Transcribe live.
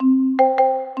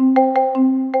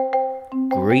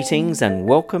Greetings and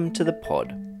welcome to the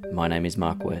pod. My name is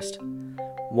Mark West.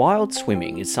 Wild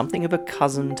swimming is something of a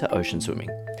cousin to ocean swimming,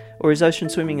 or is ocean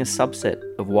swimming a subset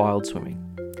of wild swimming?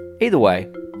 Either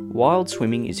way, wild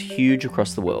swimming is huge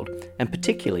across the world, and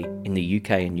particularly in the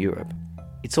UK and Europe.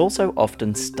 It's also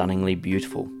often stunningly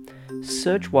beautiful.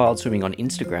 Search wild swimming on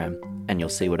Instagram and you'll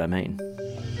see what I mean.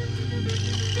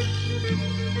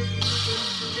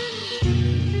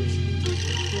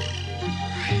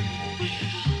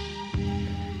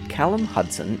 Callum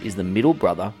Hudson is the middle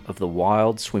brother of the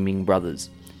Wild Swimming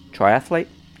Brothers, triathlete,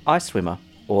 ice swimmer,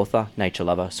 author, nature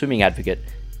lover, swimming advocate,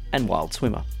 and wild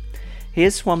swimmer. He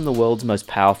has swum the world's most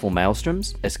powerful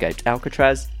maelstroms, escaped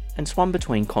Alcatraz, and swum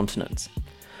between continents.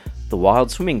 The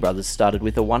Wild Swimming Brothers started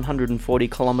with a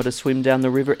 140-kilometre swim down the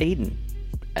River Eden,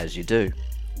 as you do.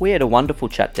 We had a wonderful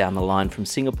chat down the line from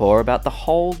Singapore about the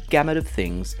whole gamut of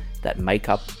things that make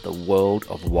up the world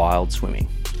of wild swimming.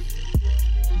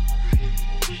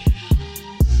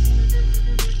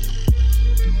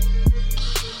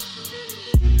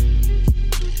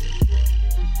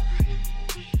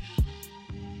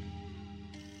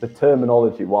 The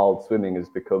terminology wild swimming has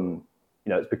become,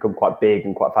 it's become quite big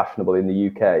and quite fashionable in the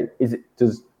UK.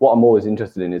 What I'm always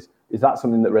interested in is that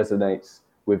something that resonates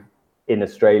with in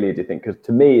Australia, do you think? Because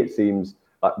to me, it seems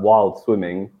like wild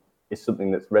swimming is something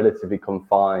that's relatively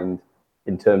confined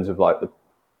in terms of like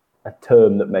a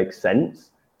term that makes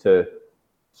sense to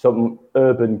some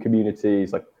urban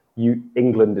communities. Like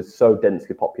England is so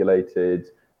densely populated,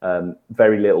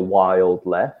 very little wild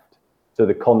left. So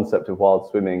the concept of wild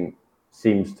swimming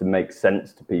seems to make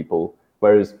sense to people,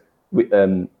 whereas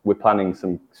we're planning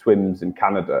some swims in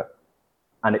Canada,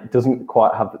 and it doesn't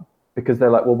quite have, because they're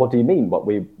like, well, what do you mean? What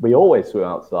we always swim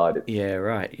outside. Yeah,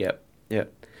 right. Yep.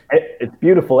 It's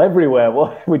beautiful everywhere.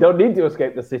 Well, we don't need to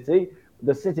escape the city.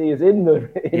 The city is in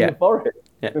the forest.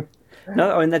 Yeah.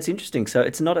 No, I mean that's interesting. So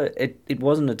it's not it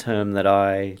wasn't a term that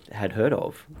I had heard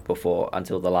of before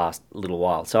until the last little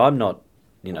while. So I'm not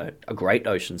a great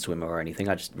ocean swimmer or anything.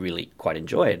 I just really quite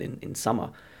enjoy it in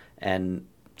summer. And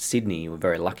Sydney, we're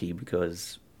very lucky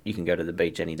because you can go to the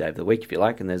beach any day of the week if you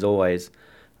like, and there's always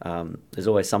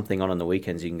something on the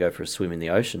weekends. You can go for a swim in the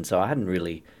ocean. So I hadn't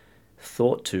really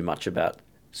thought too much about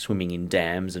swimming in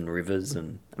dams and rivers,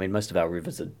 and I mean most of our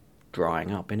rivers are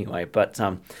drying up anyway. But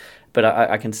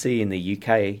I can see in the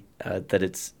UK that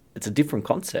it's a different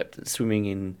concept. It's swimming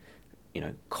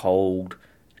in cold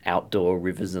outdoor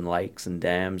rivers and lakes and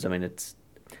dams. I mean,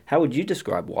 how would you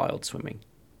describe wild swimming?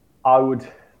 I would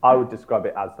describe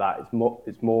it as that.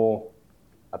 It's more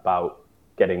about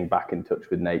getting back in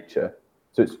touch with nature.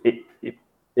 So it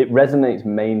resonates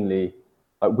mainly,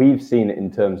 like we've seen it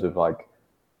in terms of like,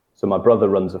 so my brother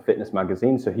runs a fitness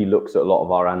magazine, so he looks at a lot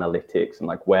of our analytics and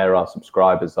like where our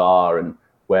subscribers are and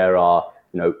where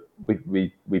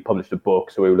we published a book,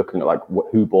 so we were looking at like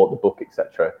who bought the book,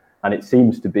 etc. And it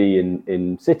seems to be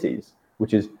in cities,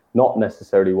 which is not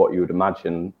necessarily what you would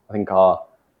imagine. I think our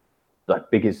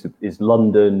biggest is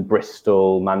London,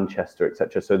 Bristol, Manchester,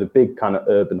 etc. So the big kind of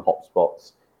urban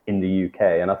hotspots in the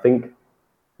UK. And I think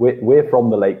we're from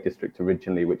the Lake District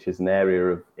originally, which is an area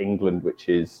of England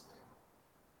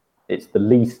it's the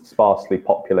least sparsely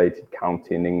populated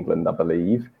county in England, I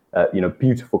believe.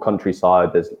 Beautiful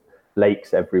countryside. There's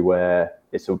lakes everywhere.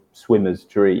 It's a swimmer's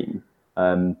dream.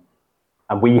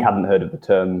 And we hadn't heard of the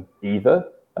term either.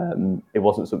 It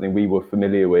wasn't something we were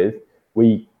familiar with.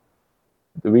 The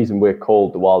reason we're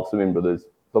called the Wild Swimming Brothers is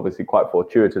obviously quite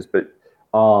fortuitous, but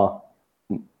our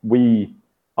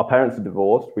parents are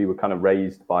divorced. We were kind of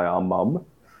raised by our mum,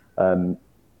 and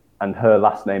her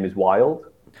last name is Wild.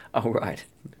 Oh, right.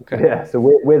 Okay. Yeah, so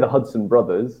we're the Hudson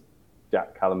brothers,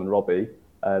 Jack, Callum, and Robbie.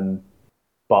 But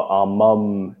our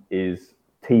mum is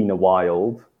Tina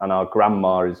Wild, and our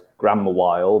grandma is Grandma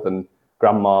Wild, and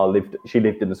Grandma lived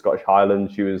in the Scottish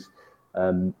Highlands. She was,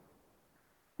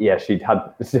 she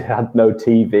had no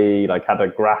TV, like had a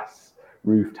grass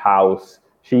roofed house.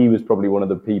 She was probably one of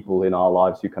the people in our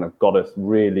lives who kind of got us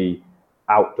really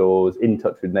outdoors, in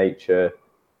touch with nature.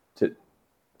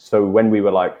 So when we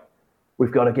were like,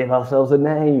 we've got to give ourselves a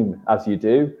name, as you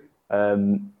do.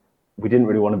 We didn't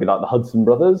really want to be like the Hudson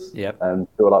Brothers. Yep. So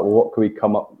we're like, well, what can we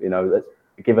come up? Let's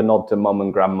give a nod to Mum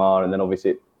and Grandma, and then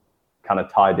obviously it kind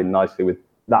of tied in nicely with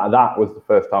that. That was the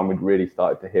first time we'd really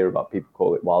started to hear about people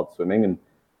call it wild swimming, and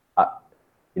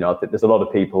I think there's a lot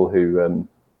of people who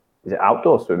is it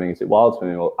outdoor swimming? Is it wild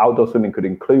swimming? Well, outdoor swimming could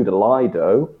include a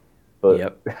Lido,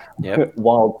 but Yep.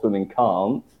 Wild swimming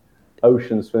can't.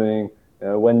 Ocean swimming.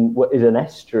 What is an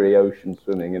estuary ocean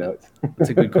swimming? It's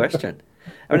a good question.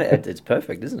 I mean, it's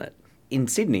perfect, isn't it? In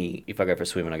Sydney, if I go for a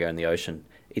swim and I go in the ocean,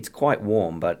 it's quite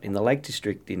warm, but in the Lake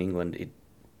District in England, it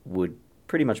would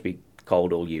pretty much be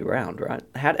cold all year round, right?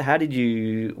 How did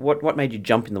you what made you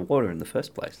jump in the water in the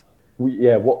first place?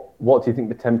 Yeah. What do you think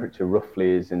the temperature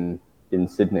roughly is in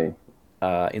Sydney?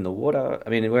 In the water, I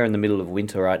mean, we're in the middle of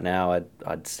winter right now.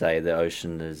 I'd say the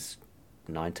ocean is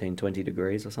 19, 20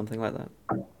 degrees or something like that.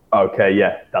 Okay.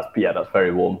 That's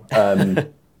very warm.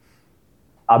 I'm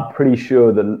pretty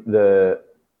sure the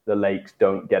lakes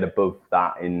don't get above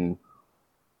that in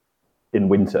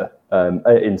winter.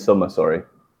 In summer, sorry.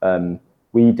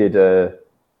 We did a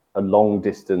long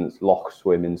distance loch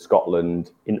swim in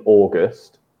Scotland in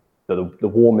August, so the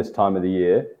warmest time of the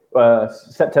year.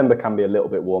 September can be a little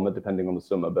bit warmer depending on the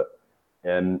summer, but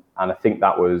and I think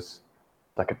that was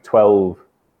like a 12,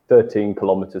 13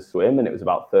 kilometer swim, and it was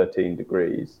about 13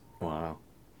 degrees. Wow.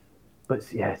 But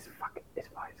yeah, it's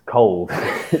cold.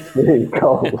 It's really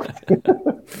cold.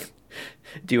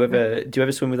 Do you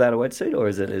ever swim without a wetsuit, or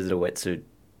is it a wetsuit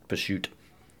pursuit?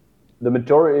 The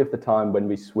majority of the time when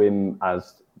we swim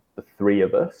as the three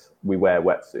of us, we wear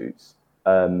wetsuits,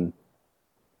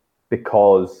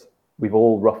 because we've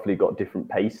all roughly got different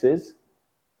paces.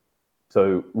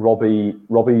 So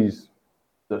Robbie's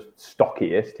the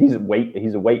stockiest. He's a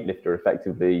weightlifter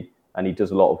effectively, and he does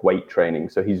a lot of weight training.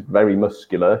 So he's very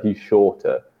muscular. He's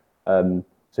shorter. So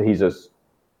he's a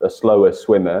slower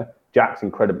swimmer. Jack's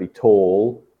incredibly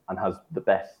tall and has the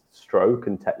best stroke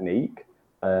and technique.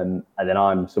 And then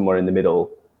I'm somewhere in the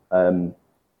middle.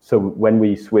 So when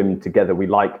we swim together, we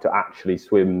like to actually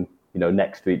swim,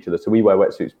 next to each other. So we wear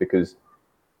wetsuits because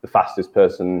the fastest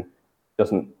person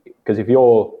doesn't. Because if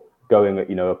you're going at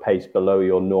a pace below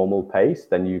your normal pace,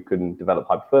 then you can develop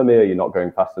hypothermia. You're not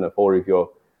going fast enough, or if you're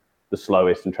the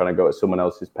slowest and trying to go at someone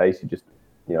else's pace, you just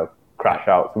crash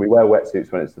out. So we wear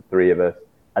wetsuits when it's the three of us,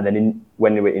 and then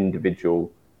when we're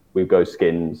individual, we go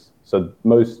skins. So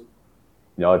most,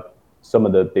 some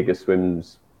of the biggest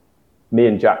swims, me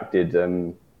and Jack did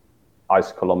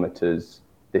ice kilometers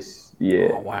this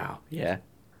year. Oh wow, yeah.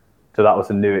 So that was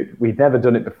a new. We'd never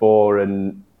done it before,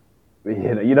 and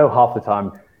half the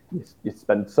time you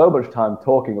spend so much time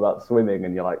talking about swimming,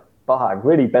 and you're like, "Bah, I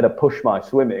really better push my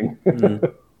swimming."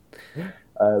 Mm.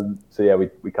 So yeah,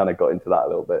 we kind of got into that a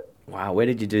little bit. Wow, where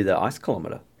did you do the ice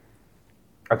kilometer?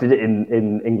 I did it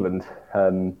in England.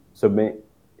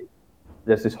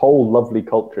 There's this whole lovely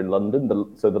culture in London.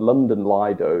 So the London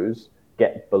Lidos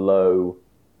get below.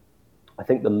 I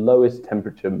think the lowest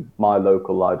temperature my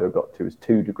local Lido got to is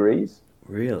 2 degrees.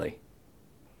 Really?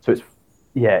 So it's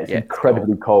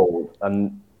incredibly cold.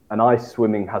 And ice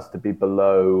swimming has to be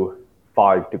below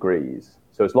 5 degrees.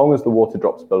 So as long as the water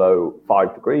drops below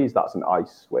 5 degrees, that's an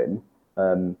ice swim.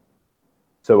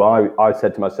 So I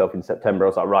said to myself in September, I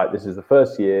was like, right, this is the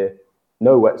first year,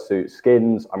 no wetsuit,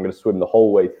 skins. I'm going to swim the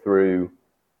whole way through,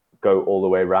 go all the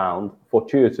way around.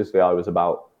 Fortuitously, I was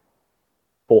about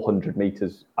 400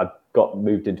 meters. I got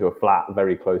moved into a flat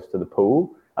very close to the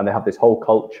pool, and they have this whole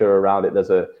culture around it.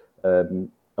 There's a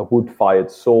wood-fired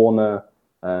sauna,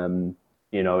 and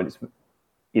it's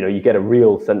you get a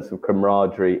real sense of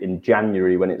camaraderie in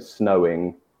January when it's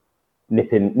snowing,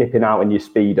 nipping out in your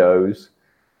Speedos.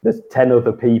 There's 10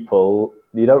 other people.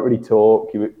 You don't really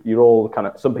talk. You're all kind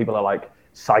of. Some people are like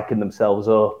psyching themselves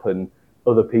up, and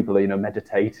other people are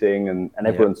meditating, and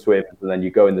everyone swims, and then you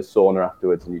go in the sauna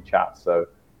afterwards and you chat. So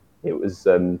it was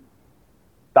that.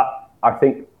 I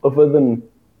think other than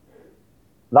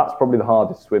that's probably the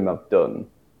hardest swim I've done.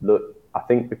 I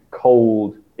think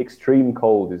the extreme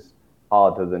cold is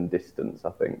harder than distance, I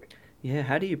think. Yeah,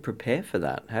 how do you prepare for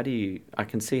that? I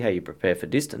can see how you prepare for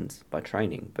distance by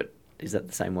training, but is that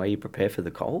the same way you prepare for the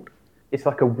cold? It's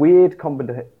like a weird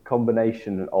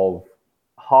combination of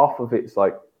half of it's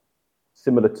like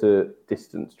similar to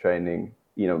distance training,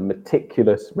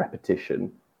 meticulous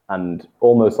repetition and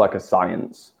almost like a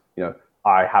science.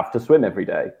 I have to swim every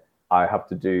day. I have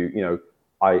to do,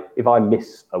 if I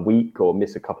miss a week or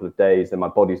miss a couple of days, then my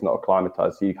body's not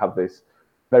acclimatized. So you have this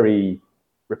very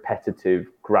repetitive,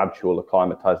 gradual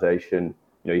acclimatization.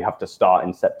 You have to start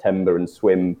in September and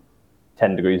swim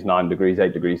 10 degrees, 9 degrees,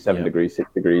 8 degrees, 7 degrees,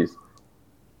 6 degrees.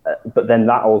 But then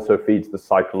that also feeds the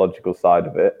psychological side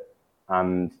of it.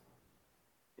 And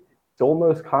it's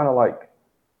almost kind of like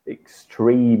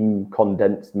extreme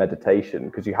condensed meditation,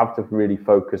 because you have to really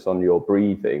focus on your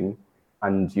breathing,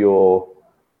 and you're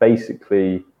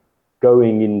basically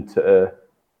going into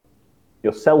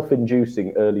you're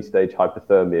self-inducing early stage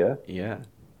hypothermia. Yeah.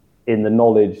 In the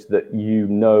knowledge that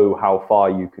how far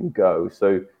you can go.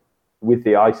 So with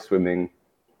the ice swimming,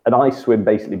 an ice swim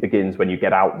basically begins when you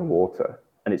get out the water,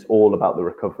 and it's all about the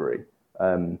recovery.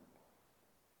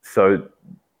 So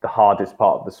the hardest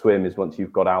part of the swim is once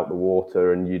you've got out the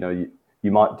water, and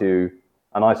you might do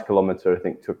An ice kilometer, I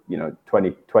think, took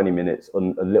 20 minutes, a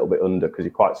little bit under, because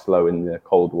you're quite slow in the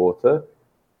cold water.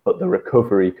 But the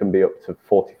recovery can be up to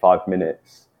 45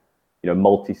 minutes.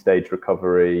 Multi-stage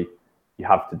recovery. You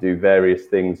have to do various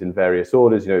things in various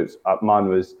orders. Mine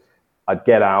was, I'd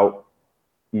get out,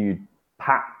 you'd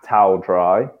pat towel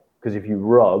dry, because if you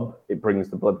rub, it brings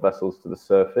the blood vessels to the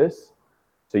surface.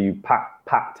 So you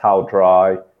pat towel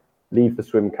dry, leave the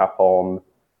swim cap on,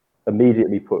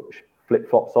 immediately put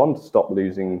flip-flops on to stop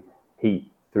losing heat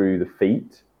through the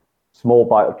feet, small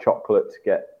bite of chocolate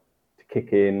to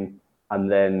kick in,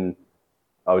 and then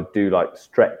I would do like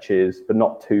stretches, but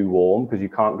not too warm, because you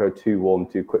can't go too warm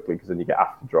too quickly, because then you get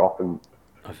after drop. And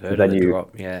I've heard of the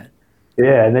drop, yeah.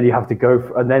 Yeah, and then you have to go,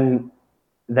 and then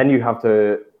you have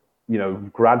to,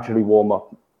 gradually warm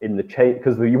up in the chain,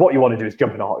 because what you want to do is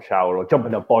jump in a hot shower or jump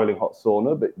in a boiling hot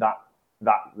sauna, but that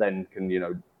then can,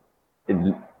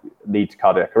 lead to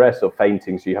cardiac arrest or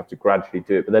fainting, so you have to gradually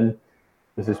do it. But then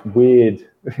there's this weird,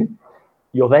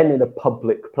 you're then in a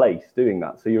public place doing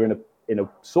that. So you're in a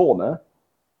sauna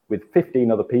with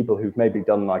 15 other people who've maybe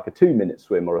done like a 2-minute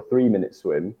swim or a 3-minute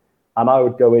swim. And I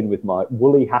would go in with my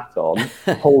woolly hat on,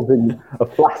 holding a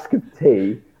flask of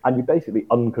tea, and you basically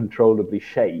uncontrollably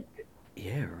shake.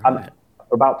 Yeah, right. And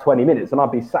for about 20 minutes, and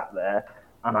I'd be sat there,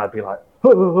 and I'd be like,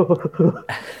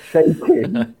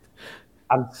 shaking.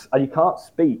 And you can't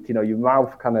speak, your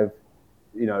mouth kind of,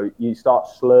 you start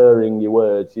slurring your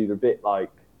words. You're a bit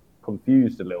like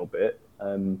confused a little bit.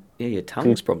 Yeah, your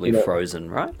tongue's probably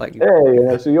frozen, right? Like,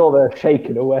 yeah, so you're there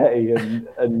shaking away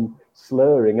and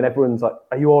slurring, and everyone's like,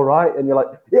 "Are you all right?" And you're like,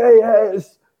 "Yeah,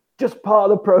 it's just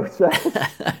part of the process."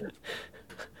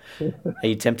 Are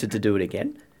you tempted to do it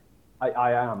again?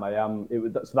 I am. I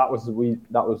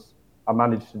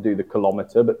managed to do the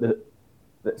kilometer, but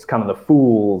that's kind of the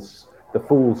fool's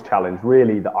challenge.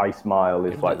 Really, the ice mile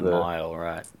is like the mile,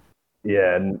 right?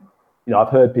 Yeah, and I've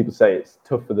heard people say it's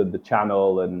tougher than the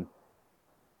channel, and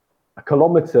a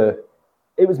kilometer,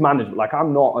 it was manageable. Like I've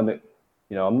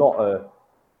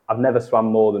never swam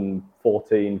more than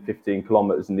 14, 15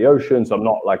 kilometers in the ocean, so I'm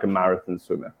not like a marathon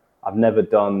swimmer. I've never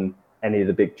done any of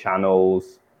the big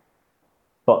channels,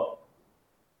 but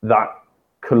the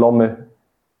kilometer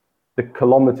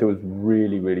was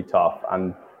really, really tough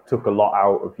and took a lot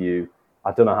out of you.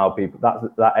 I don't know how people,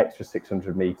 that extra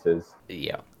 600 meters.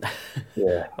 Yeah.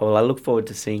 Yeah. Well, I look forward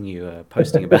to seeing you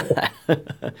posting about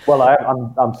that. Well,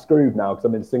 I'm screwed now because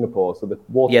I'm in Singapore, so the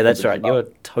water. Yeah, that's right. You're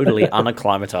totally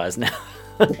unacclimatized now.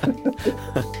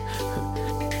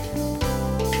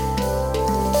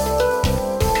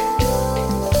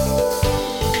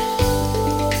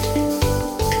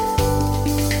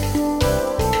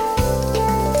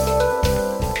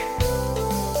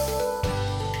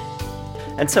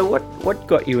 And so what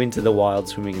got you into the wild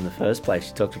swimming in the first place?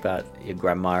 You talked about your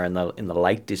grandma in the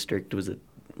Lake District. Was it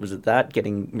that,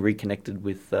 getting reconnected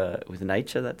with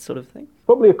nature, that sort of thing?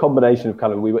 Probably a combination of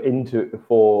kind of, we were into it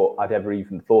before I'd ever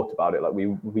even thought about it. Like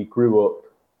we grew up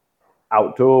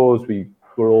outdoors. We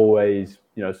were always,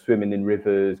 swimming in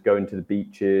rivers, going to the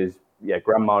beaches. Yeah,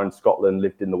 grandma in Scotland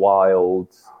lived in the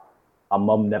wilds. Our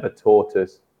mum never taught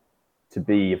us to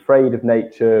be afraid of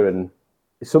nature. And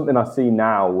it's something I see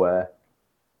now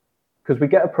because we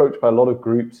get approached by a lot of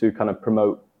groups who kind of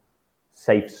promote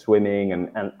safe swimming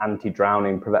and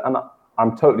anti-drowning. And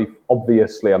I'm totally for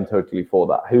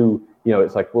that.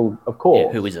 It's like, well, of course.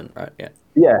 Yeah, who isn't, right? Yeah.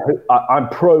 Yeah, I'm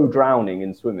pro-drowning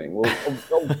in swimming. Well,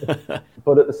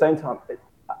 but at the same time,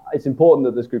 it's important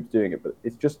that this group's doing it, but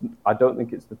it's just, I don't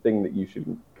think it's the thing that you should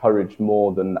encourage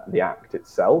more than the act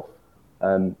itself.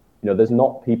 There's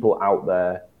not people out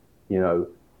there,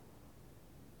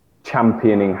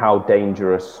 championing how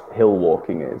dangerous hill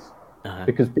walking is,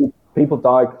 because people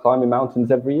die climbing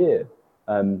mountains every year.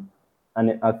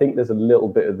 I think there's a little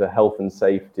bit of the health and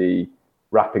safety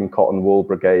wrapping cotton wool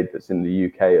brigade that's in the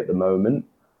UK at the moment.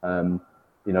 There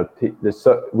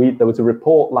was a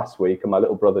report last week, and my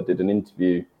little brother did an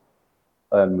interview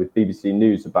with BBC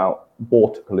News about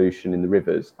water pollution in the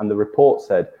rivers, and the report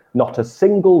said not a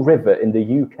single river in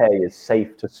the UK is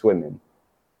safe to swim in.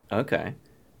 Okay,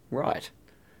 right.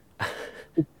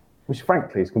 Which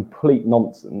frankly is complete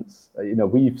nonsense.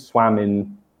 We've swam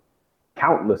in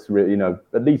countless,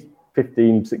 at least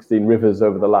 15, 16 rivers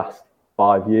over the last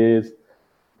 5 years,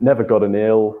 never got an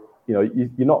ill. You're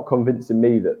not convincing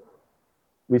me that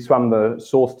we swam the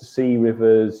source to sea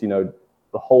rivers, the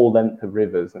whole length of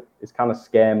rivers. It's kind of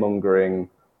scaremongering,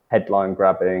 headline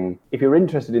grabbing. If you're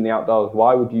interested in the outdoors,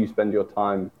 why would you spend your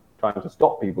time trying to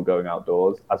stop people going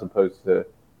outdoors, as opposed to,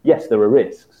 yes, there are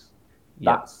risks.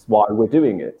 Yep. That's why we're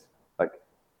doing it. Like,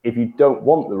 if you don't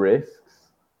want the risks,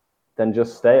 then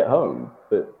just stay at home.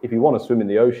 But if you want to swim in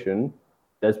the ocean,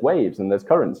 there's waves and there's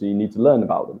currents and you need to learn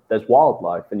about them. There's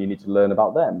wildlife and you need to learn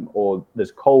about them. Or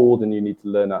there's cold and you need to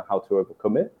learn how to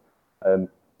overcome it.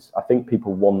 I think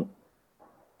people want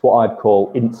what I'd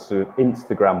call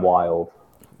Instagram wild.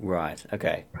 Right.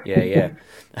 Okay. Yeah.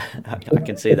 I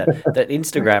can see that. That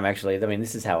Instagram actually. I mean,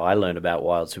 this is how I learned about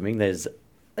wild swimming. There's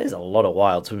a lot of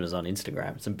wild swimmers on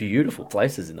Instagram. Some beautiful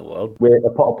places in the world.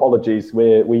 Apologies.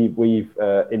 We've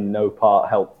in no part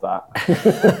helped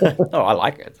that. Oh, I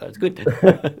like it. So it's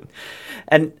good.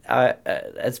 And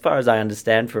as far as I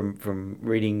understand from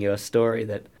reading your story,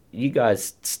 that you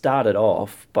guys started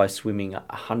off by swimming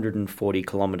 140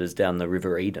 kilometers down the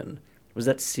River Eden. Was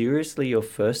that seriously your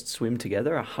first swim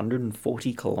together?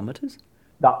 140 kilometers?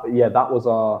 That was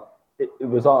our. It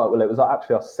was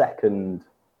actually our second.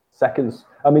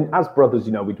 I mean, as brothers,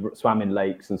 we swam in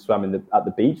lakes and swam at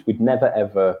the beach. We'd never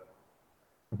ever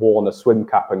worn a swim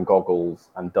cap and goggles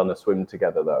and done a swim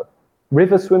together, though.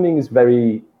 River swimming is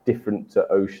very different to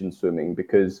ocean swimming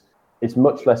because it's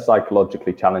much less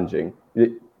psychologically challenging.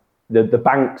 The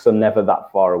banks are never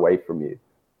that far away from you,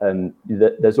 and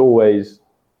there's always,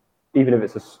 even if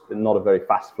it's not a very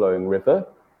fast-flowing river,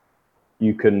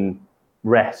 you can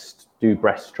rest, do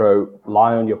breaststroke,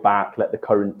 lie on your back, let the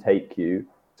current take you.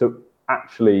 So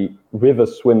actually, river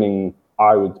swimming,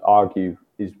 I would argue,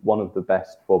 is one of the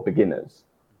best for beginners.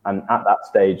 And at that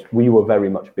stage, we were very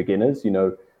much beginners.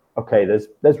 Okay,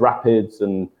 there's rapids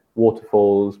and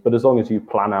waterfalls, but as long as you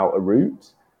plan out a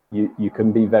route, you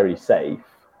can be very safe.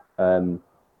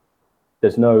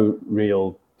 There's no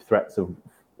real threats of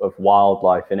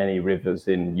wildlife in any rivers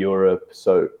in Europe,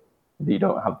 so you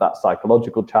don't have that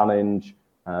psychological challenge.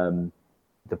 I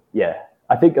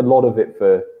think a lot of it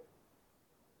for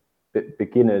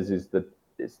beginners is the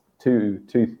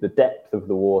depth of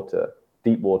the water,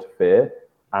 deep water fear,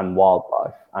 and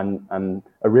wildlife. And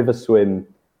a river swim,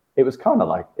 it was kind of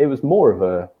like, it was more of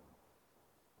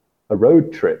a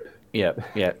road trip. Yeah.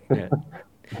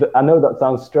 I know that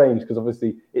sounds strange because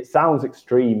obviously it sounds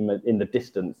extreme in the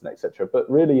distance and etc. But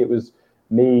really, it was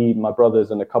me, my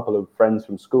brothers, and a couple of friends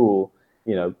from school.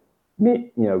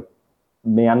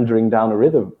 Meandering down a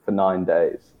river for 9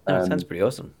 days. That sounds pretty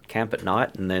awesome. Camp at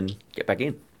night and then get back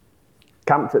in.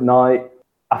 Camped at night.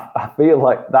 I feel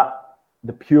like that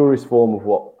the purest form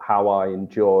of how I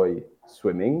enjoy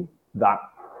swimming. That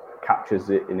captures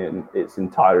it in its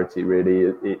entirety.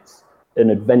 Really, it's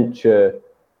an adventure.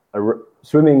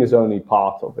 Swimming is only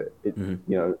part of it.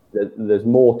 There's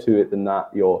more to it than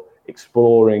that. You're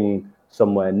exploring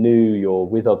somewhere new. You're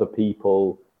with other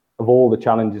people. Of all the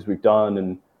challenges we've done,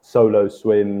 and solo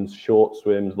swims, short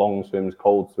swims, long swims,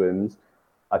 cold swims,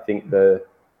 I think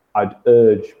I'd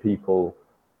urge people,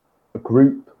 a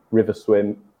group river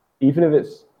swim, even if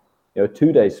it's a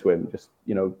 2-day swim, just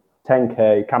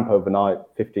 10k, camp overnight,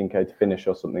 15k to finish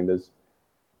or something. There's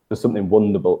something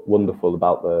wonderful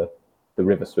about the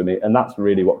river swimming, and that's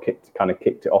really what kicked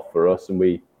it off for us. And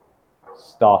we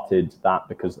started that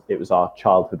because it was our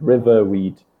childhood river.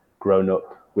 We'd grown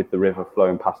up with the river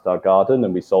flowing past our garden,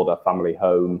 and we sold our family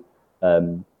home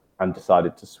and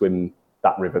decided to swim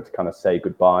that river to kind of say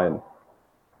goodbye and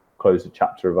close a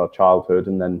chapter of our childhood.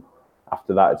 And then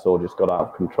after that, it's all just got out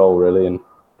of control, really, and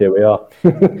here we are.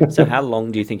 So how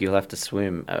long do you think you'll have to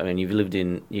swim? I mean, you're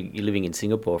living in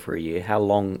Singapore for a year. How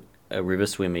long a river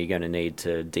swim are you going to need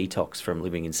to detox from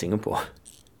living in Singapore?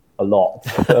 A lot.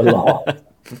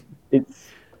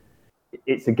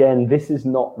 It's again, this is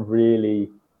not really,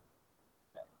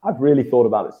 I've really thought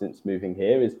about it since moving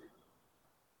here.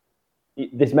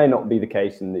 This may not be the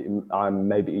case, and I'm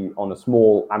maybe on a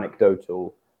small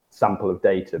anecdotal sample of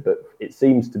data, but it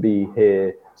seems to be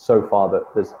here so far that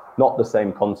there's not the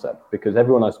same concept, because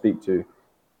everyone I speak to,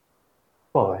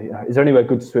 well, is there anywhere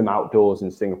good to swim outdoors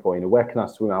in Singapore? Where can I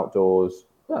swim outdoors?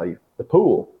 Well, the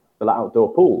pool, the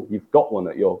outdoor pool. You've got one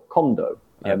at your condo.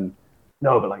 Yep.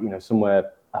 No, but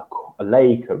somewhere, a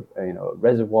lake, a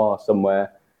reservoir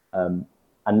somewhere, and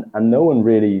no one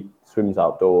really swims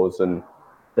outdoors. And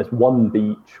there's one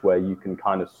beach where you can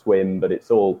kind of swim, but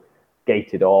it's all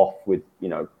gated off with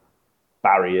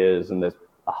barriers, and there's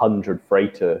 100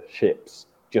 freighter ships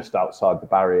just outside the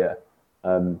barrier.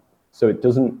 So it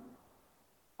doesn't.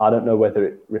 I don't know whether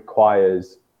it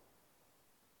requires,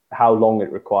 how long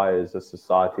it requires a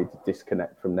society to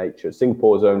disconnect from nature.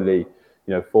 Singapore is only,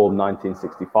 formed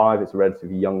 1965. It's a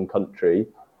relatively young country.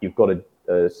 You've got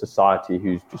a society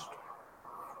who's just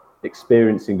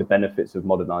experiencing the benefits of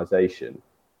modernization.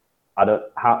 It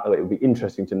would be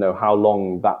interesting to know how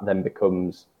long that then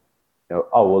becomes,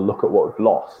 look at what we've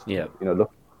lost. Yeah.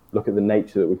 Look at the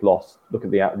nature that we've lost. Look at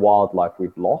the wildlife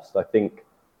we've lost. I think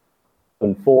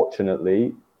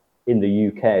unfortunately, in the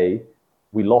UK,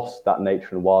 we lost that nature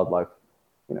and wildlife,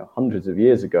 hundreds of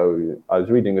years ago. I was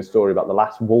reading a story about the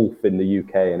last wolf in the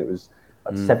UK, and it was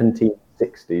like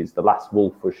 1760s. The last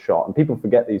wolf was shot, and people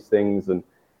forget these things. And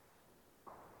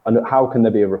how can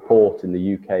there be a report in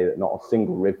the UK that not a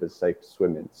single river is safe to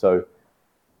swim in? So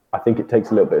I think it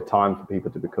takes a little bit of time for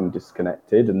people to become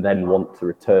disconnected and then want to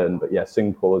return. But yeah,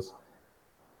 Singapore's.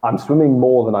 I'm swimming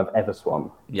more than I've ever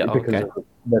swum because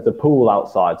there's a pool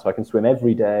outside, so I can swim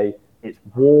every day. It's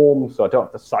warm, so I don't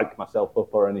have to psych myself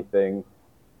up or anything.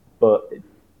 But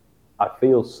I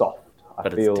feel soft.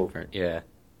 But it's different, yeah.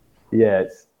 Yeah,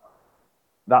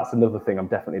 that's another thing I'm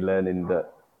definitely learning,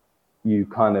 that you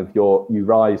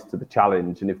rise to the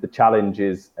challenge, and if the challenge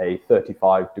is a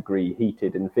 35-degree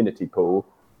heated infinity pool,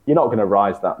 you're not going to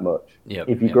rise that much.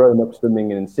 If you've grown up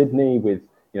swimming in Sydney with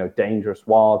dangerous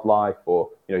wildlife, or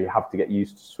you have to get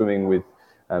used to swimming with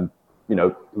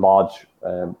large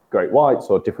great whites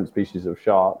or different species of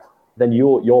sharks, then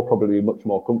you're probably much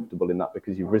more comfortable in that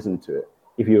because you've risen to it.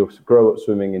 If you grow up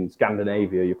swimming in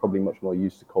Scandinavia, you're probably much more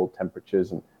used to cold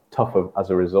temperatures and tougher as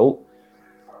a result.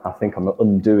 I think I'm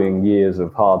undoing years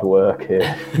of hard work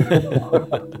here.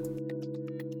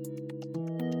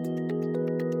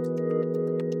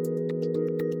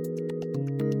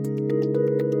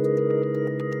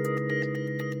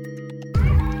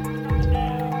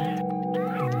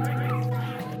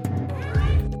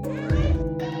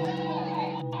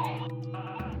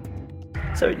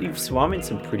 So you've swum in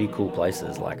some pretty cool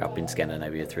places, like up in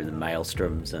Scandinavia through the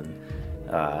maelstroms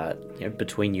and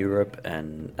between Europe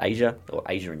and Asia, or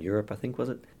Asia and Europe, I think, was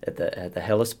it? At the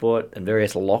Hellesport and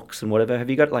various locks and whatever. Have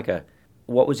you got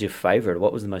what was your favourite?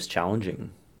 What was the most challenging?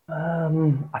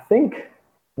 I think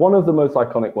one of the most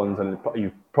iconic ones, and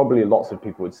probably lots of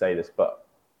people would say this, but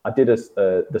I did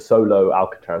the solo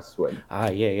Alcatraz swim. Yeah. I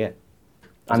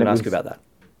was going to ask you about that.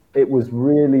 It was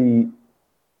really...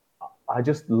 I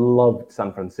just loved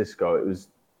San Francisco. It was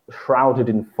shrouded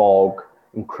in fog,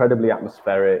 incredibly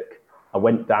atmospheric. I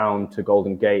went down to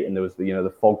Golden Gate, and there was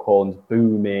the foghorns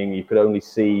booming. You could only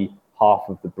see half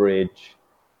of the bridge.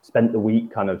 Spent the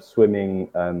week kind of swimming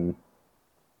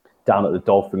down at the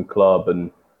Dolphin Club,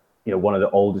 and one of the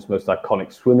oldest, most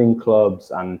iconic swimming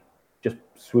clubs, and just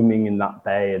swimming in that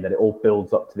bay, and then it all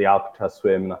builds up to the Alcatraz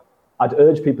swim. I'd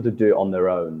urge people to do it on their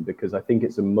own, because I think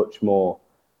it's a much more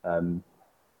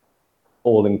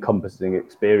all-encompassing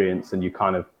experience, and you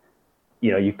kind of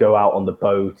you go out on the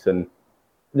boat, and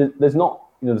there's no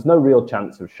real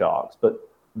chance of sharks, but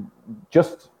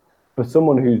just for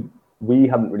someone who we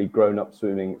hadn't really grown up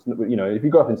swimming, if you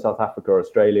grow up in South Africa or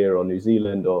Australia or New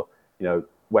Zealand or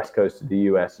west coast of the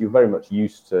US, you're very much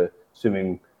used to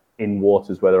swimming in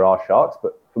waters where there are sharks,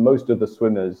 but for most other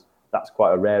swimmers that's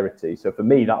quite a rarity. So for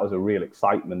me, that was a real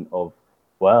excitement of,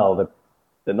 well,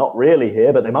 they're not really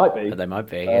here, but they might be. But they might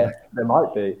be, yeah. They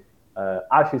might be. I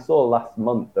actually saw last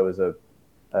month there was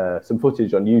some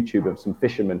footage on YouTube of some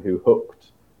fishermen who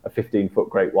hooked a 15-foot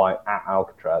great white at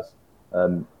Alcatraz.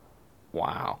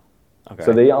 Wow. Okay.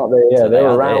 So they are there. Yeah, so they're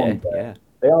around there. Yeah.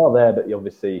 They are there, but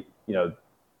obviously, you're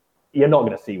not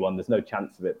going to see one. There's no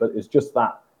chance of it. But it's just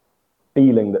that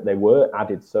feeling that they were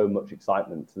added so much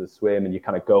excitement to the swim, and you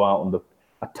kind of go out on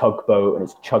a tugboat, and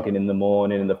it's chugging in the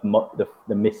morning, and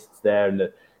the mist's there, and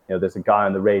there's a guy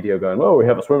on the radio going, "Oh, we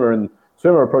have a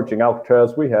swimmer approaching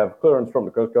Alcatraz. We have clearance from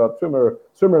the Coast Guard.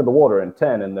 Swimmer in the water in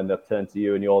 10." And then they'll turn to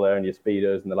you, and you're there in your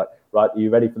speedos, and they're like, "Right, are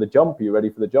you ready for the jump? Are you ready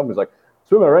for the jump?" It's like,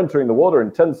 "Swimmer entering the water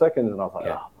in 10 seconds." And I was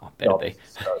like, better be.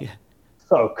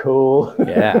 So cool.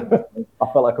 Yeah. I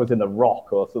felt like I was in The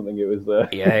Rock or something. It was...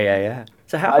 Yeah.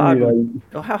 So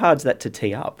how hard's that to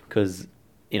tee up? Because,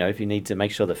 if you need to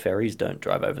make sure the ferries don't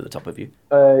drive over the top of you.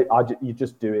 You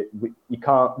just do it. You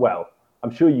can't... Well,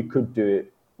 I'm sure you could do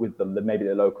it with maybe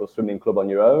the local swimming club on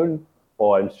your own,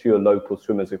 or I'm sure local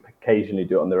swimmers occasionally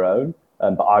do it on their own.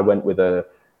 But I went with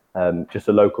just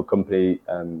a local company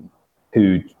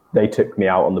who... They took me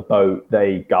out on the boat.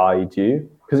 They guide you,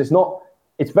 because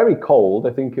it's very cold.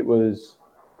 I think it was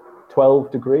 12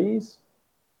 degrees.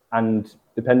 And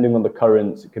depending on the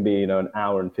currents, it can be, an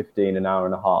hour and 15, an hour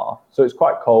and a half. So it's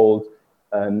quite cold.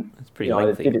 It's pretty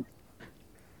lengthy.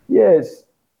 It's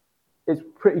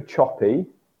pretty choppy.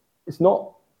 It's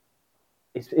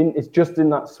just in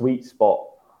that sweet spot.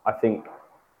 I think,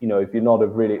 if you're not a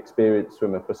really experienced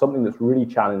swimmer, for something that's really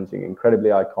challenging, incredibly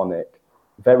iconic,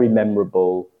 very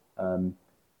memorable,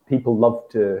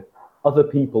 other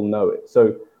people know it.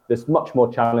 So there's much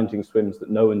more challenging swims that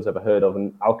no one's ever heard of,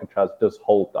 and Alcatraz does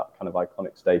hold that kind of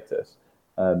iconic status.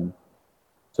 So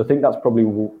I think that's probably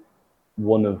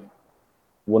one of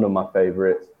my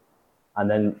favorites. And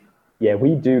then Yeah,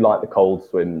 we do like the cold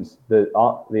swims. The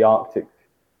Arctic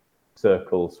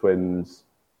Circle swims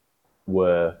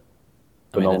were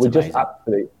I mean, phenomenal. that's We just amazing.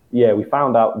 actually, yeah, we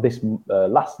found out this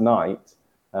last night.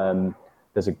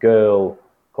 There's a girl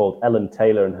called Ellen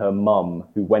Taylor and her mum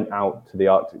who went out to the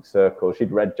Arctic Circle.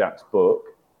 She'd read Jack's book,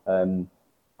 and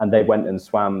they went and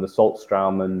swam the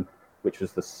Saltstraumen, which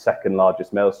was the second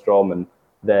largest maelstrom. And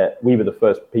we were the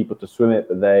first people to swim it,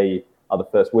 but they are the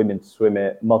first women to swim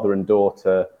it. Mother and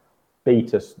daughter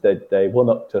beat us. They one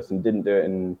upped us and didn't do it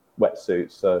in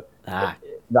wetsuits. So Ah,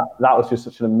 that was just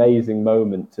such an amazing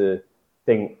moment to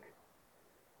think.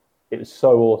 It was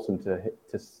so awesome to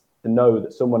know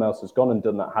that someone else has gone and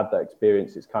done that, had that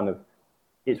experience.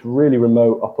 It's really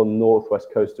remote up on the northwest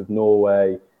coast of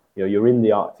Norway. You know, you're in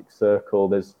the Arctic Circle.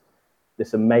 There's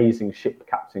this amazing ship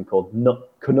captain called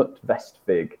Knut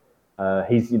Vestvig.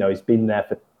 He's been there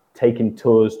for taking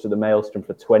tours to the Maelstrom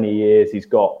for 20 years. He's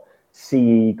got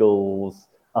sea eagles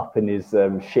up in his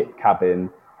ship cabin.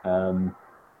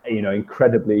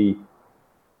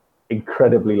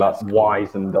 Incredibly like cool.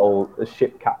 wise and old, a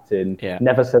ship captain. Yeah.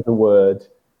 Never said a word.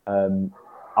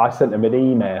 I sent him an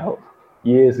email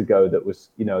years ago that was,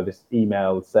 this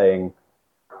email saying,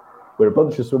 "We're a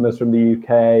bunch of swimmers from the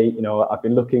UK. I've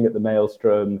been looking at the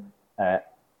Maelstrom.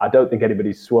 I don't think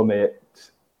anybody's swum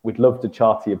it. We'd love to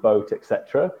charter your boat,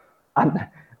 etc."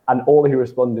 And all he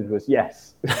responded was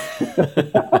yes.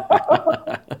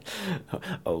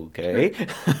 Okay.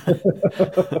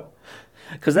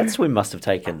 Because that swim must have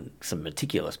taken some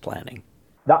meticulous planning.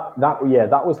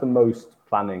 That was the most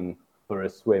planning for a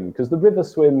swim, because the river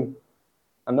swim,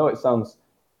 I know it sounds,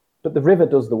 but the river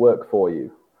does the work for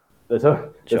you. There's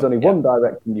only one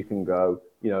direction you can go.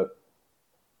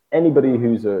 Anybody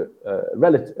who's a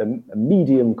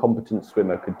medium competent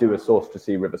swimmer could do a source to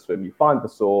sea river swim. You find the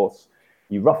source,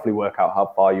 you roughly work out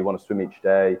how far you want to swim each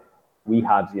day. We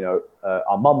had,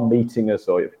 our mum meeting us,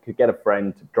 or if you could get a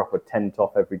friend to drop a tent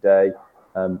off every day.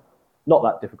 Not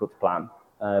that difficult to plan.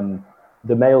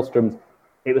 The Maelstroms,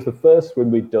 it was the first swim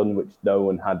we'd done, which no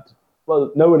one had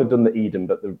done the Eden,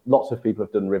 but lots of people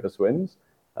have done river swims.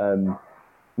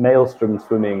 Maelstrom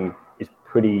swimming is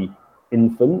pretty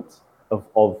infant.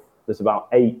 There's about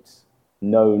 8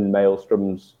 known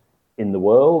maelstroms in the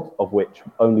world, of which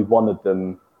only one of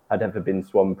them had ever been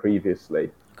swum previously.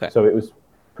 Okay. So it was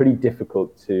pretty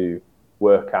difficult to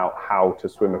work out how to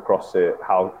swim across it,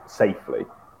 how safely.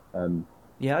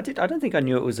 Yeah, I don't think I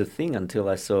knew it was a thing until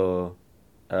I saw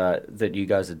that you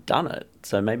guys had done it.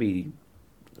 So maybe,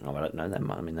 I don't know.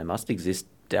 They must exist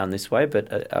down this way,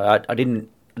 but I didn't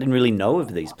really know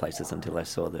of these places until I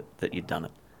saw that you'd done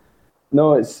it.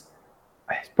 No, it's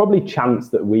probably chance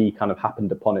that we kind of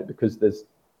happened upon it, because there's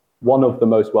one of the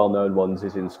most well-known ones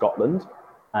is in Scotland.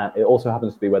 It also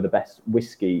happens to be where the best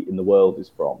whiskey in the world is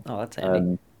from. Oh, that's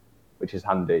handy. Which is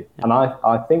handy. Yeah. And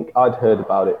I think I'd heard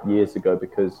about it years ago,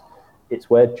 because it's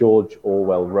where George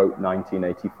Orwell wrote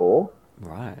 1984.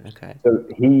 Right. Okay. So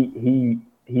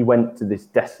he went to this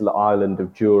desolate island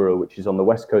of Jura, which is on the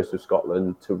west coast of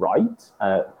Scotland, to write.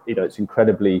 It's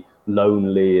incredibly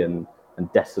lonely and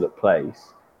desolate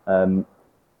place. And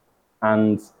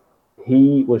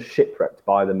he was shipwrecked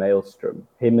by the Maelstrom.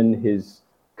 Him and his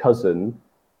cousin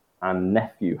and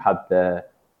nephew had their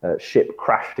ship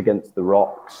crashed against the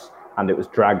rocks, and it was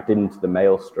dragged into the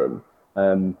Maelstrom.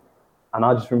 And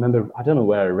I just remember, I don't know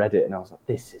where I read it, and I was like,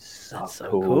 this is so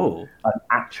cool. An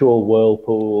actual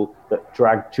whirlpool that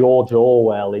dragged George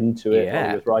Orwell into it when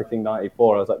he was writing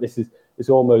 94. I was like, this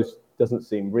almost doesn't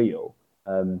seem real.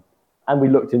 And we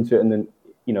looked into it, and then,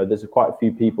 there's quite a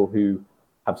few people who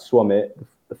have swum it.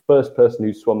 The first person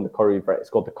who swum the Corrie Vrecken, it's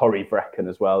called the Corrie Vrecken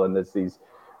as well, and there's these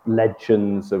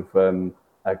legends of a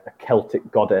Celtic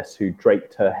goddess who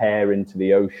draped her hair into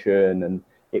the ocean, and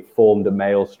it formed a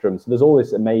maelstrom. So there's all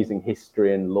this amazing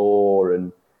history and lore,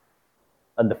 and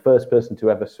the first person to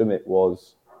ever swim it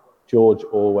was George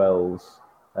Orwell's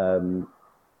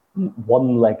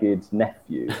one-legged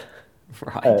nephew.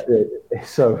 Right.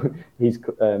 So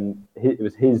it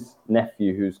was his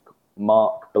nephew, who's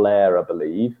Mark Blair, I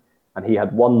believe, and he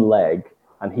had one leg,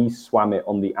 and he swam it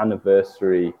on the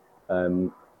anniversary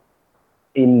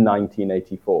in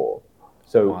 1984.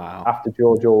 So After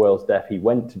George Orwell's death, he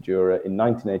went to Jura in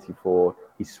 1984.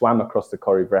 He swam across the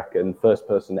Corrie Vrecken, first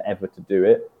person ever to do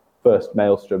it, first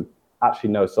maelstrom.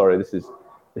 Actually, no, sorry,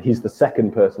 he's the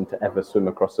second person to ever swim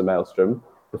across a maelstrom,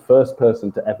 the first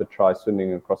person to ever try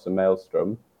swimming across a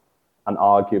maelstrom, and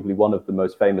arguably one of the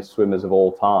most famous swimmers of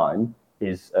all time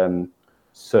is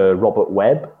Sir Robert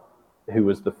Webb, who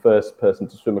was the first person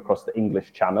to swim across the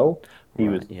English Channel. He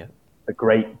was a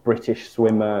great British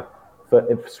swimmer,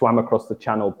 swam across the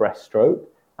Channel breaststroke,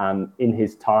 and in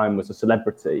his time was a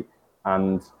celebrity.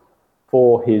 And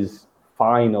for his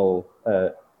final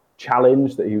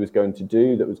challenge that he was going to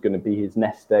do, that was going to be his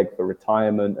nest egg for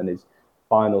retirement and his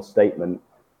final statement,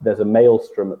 there's a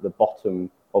maelstrom at the bottom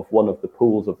of one of the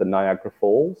pools of the Niagara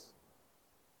Falls.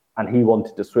 And he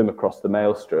wanted to swim across the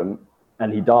maelstrom,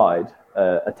 and he died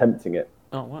attempting it.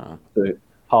 Oh, wow. So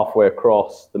halfway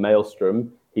across the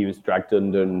maelstrom, he was dragged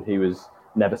under and he was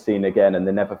never seen again, and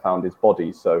they never found his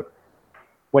body. So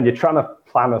when you're trying to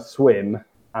plan a swim,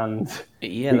 and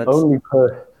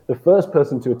the first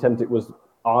person to attempt it was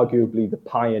arguably the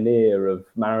pioneer of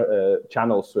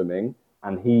channel swimming,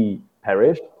 and he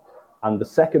perished. And the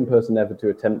second person ever to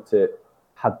attempt it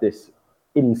had this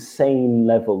insane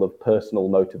level of personal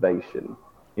motivation.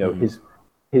 You know,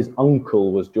 his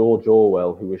uncle was George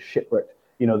Orwell, who was shipwrecked.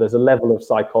 You know, there's a level of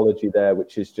psychology there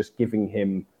which is just giving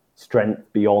him strength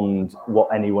beyond what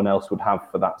anyone else would have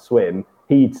for that swim.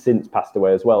 He'd since passed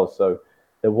away as well, so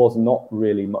there was not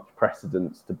really much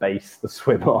precedence to base the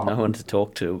swim on. No one to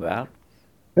talk to about.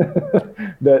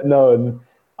 No, and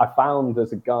I found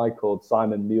there's a guy called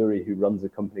Simon Murray who runs a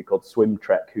company called Swim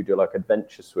Trek, who do like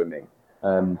adventure swimming.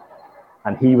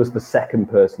 And he was the second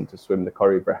person to swim the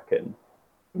Corryvreckan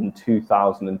in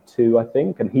 2002, I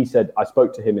think. And he said, I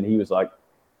spoke to him and he was like,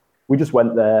 we just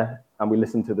went there and we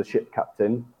listened to the ship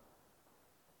captain.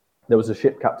 There was a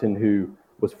ship captain who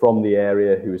was from the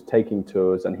area who was taking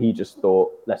tours, and he just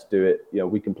thought, let's do it. You know,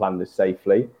 we can plan this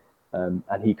safely. And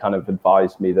he kind of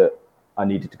advised me that I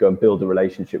needed to go and build a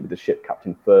relationship with the ship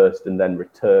captain first and then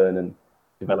return and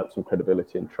develop some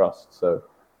credibility and trust. So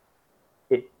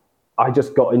I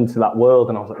just got into that world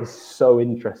and I was like, it's so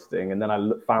interesting. And then I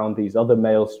found these other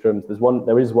maelstroms.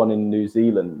 There is one in New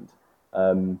Zealand.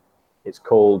 It's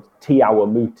called Te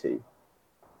Awamuti.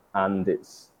 And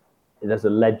there's a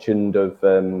legend of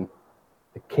the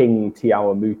king Te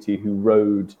Awamuti who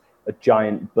rode a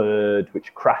giant bird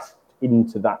which crashed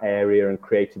into that area and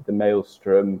created the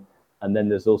maelstrom. And then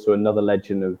there's also another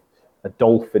legend of a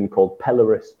dolphin called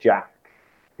Pelorus Jack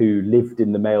who lived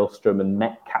in the maelstrom and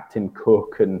met Captain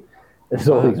Cook, and there's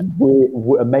all these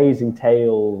amazing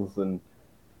tales, and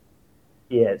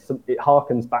it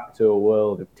harkens back to a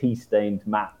world of tea-stained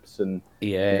maps and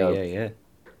yeah.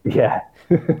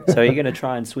 So are you going to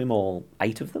try and swim all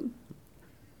 8 of them?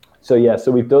 So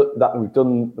we've done that. We've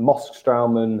done the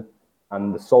Moskstraumen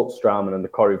and the Saltstraumen and the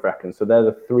Corryvreckan. So they're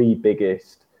the 3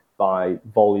 biggest by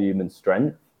volume and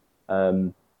strength.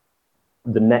 The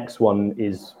next one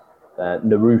is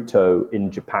Naruto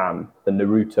in Japan, the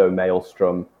Naruto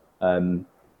Maelstrom.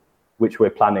 Which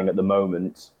we're planning at the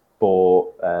moment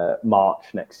for March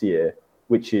next year,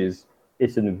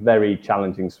 it's a very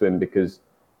challenging swim because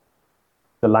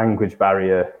the language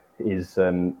barrier is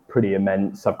pretty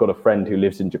immense. I've got a friend who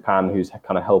lives in Japan who's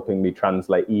kind of helping me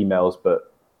translate emails,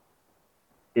 but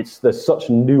there's such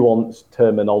nuanced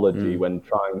terminology when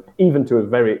trying, even to a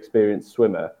very experienced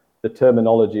swimmer, the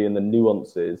terminology and the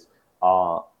nuances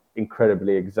are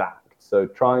incredibly exact. So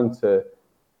trying to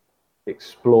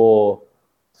explore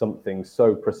something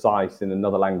so precise in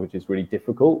another language is really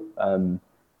difficult.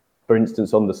 For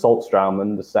instance, on the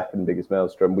Saltstraumen, the second biggest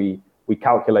maelstrom, we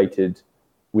calculated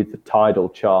with the tidal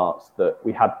charts that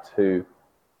we had to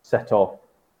set off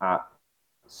at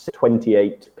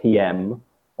 6:28 p.m.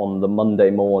 on the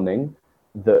Monday morning,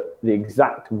 that the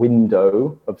exact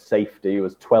window of safety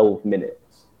was 12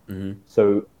 minutes. Mm-hmm.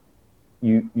 So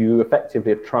you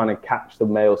effectively are trying to catch the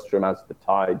maelstrom as the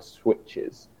tide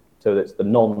switches. So that's the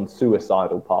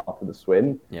non-suicidal part of the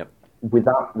swim. Yep.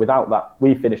 Without that,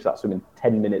 we finished that swim in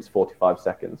 10 minutes, 45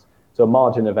 seconds. So a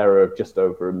margin of error of just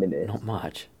over a minute. Not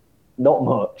much.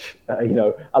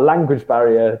 A language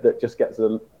barrier that just gets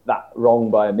that wrong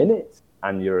by a minute,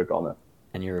 and you're a goner.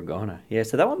 Yeah,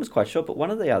 so that one was quite short, but one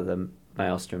of the other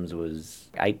maelstroms was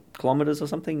 8 kilometers or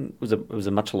something. It was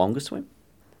a much longer swim.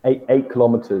 8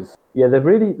 kilometers. Yeah, they're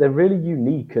really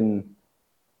unique, and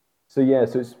so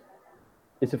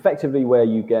it's effectively where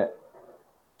you get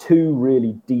 2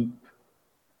 really deep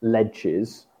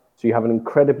ledges. So you have an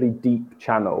incredibly deep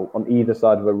channel on either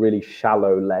side of a really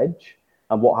shallow ledge.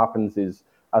 And what happens is,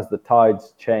 as the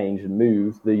tides change and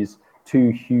move, these 2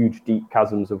 huge deep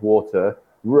chasms of water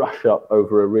rush up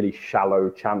over a really shallow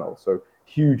channel. So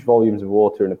huge volumes of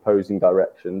water in opposing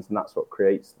directions, and that's what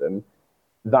creates them.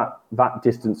 That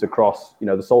distance across, the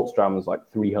Saltstraumen is like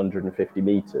 350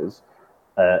 meters.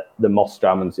 The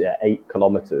Moskstraumen's 8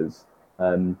 kilometers.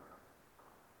 That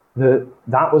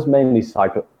was mainly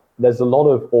cycle. There's a lot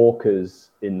of orcas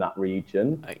in that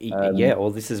region.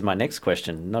 Well, this is my next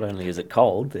question. Not only is it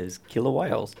cold, there's killer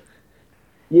whales.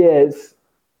 Yeah,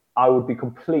 I would be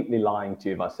completely lying to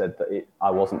you if I said that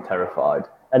I wasn't terrified.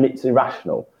 And it's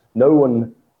irrational. No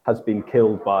one has been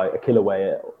killed by a killer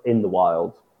whale in the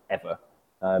wild ever.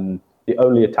 The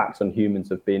only attacks on humans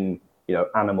have been,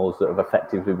 animals that have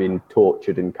effectively been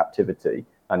tortured in captivity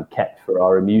and kept for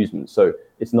our amusement. So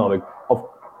it's not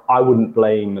I wouldn't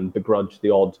blame and begrudge the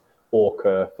odd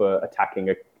orca for attacking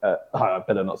I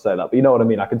better not say that, but you know what I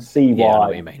mean? I can see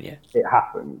why it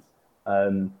happens.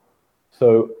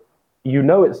 So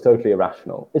it's totally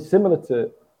irrational. It's similar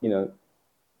to,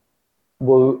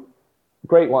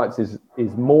 great whites is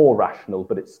more rational,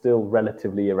 but it's still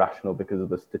relatively irrational because of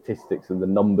the statistics and the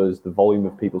numbers, the volume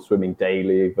of people swimming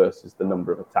daily versus the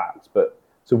number of attacks. But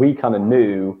so we kind of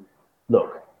knew,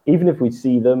 look, even if we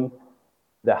see them,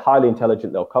 they're highly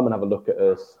intelligent. They'll come and have a look at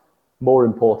us. More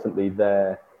importantly,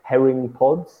 they're herring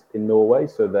pods in Norway.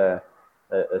 So they're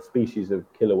a species of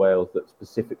killer whales that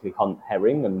specifically hunt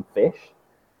herring and fish.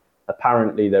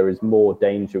 Apparently, there is more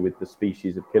danger with the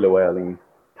species of killer whale in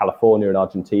California and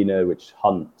Argentina, which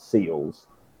hunt seals.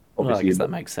 Obviously, I guess that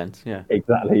makes sense. Yeah,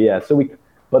 exactly. Yeah.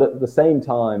 But at the same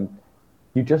time,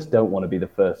 you just don't want to be the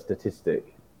first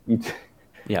statistic. I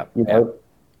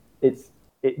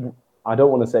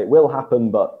don't want to say it will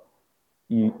happen, but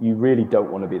you really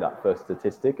don't want to be that first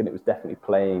statistic. And it was definitely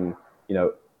playing,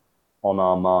 on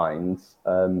our minds.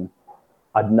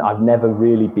 I've never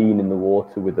really been in the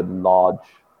water with a large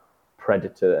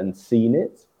predator and seen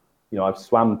it. I've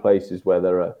swam places where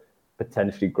there are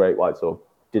potentially great whites, or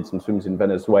did some swims in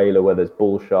Venezuela where there's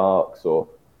bull sharks,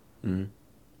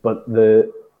 but they're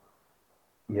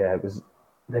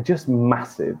just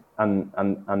massive,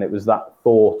 and it was that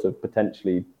thought of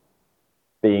potentially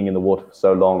being in the water for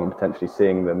so long and potentially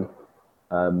seeing them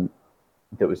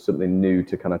that was something new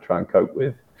to kind of try and cope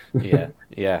with. Yeah.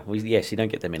 Well, yes, you don't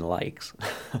get them in lakes.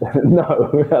 No,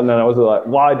 and then I was like,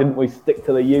 why didn't we stick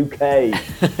to the UK?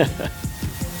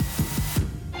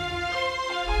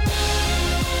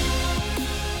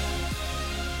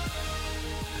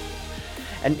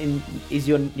 And is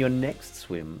your next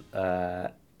swim,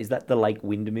 is that the Lake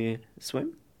Windermere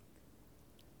swim?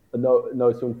 No.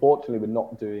 So unfortunately, we're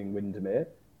not doing Windermere.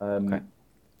 Okay.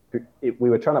 We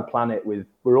were trying to plan it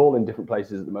we're all in different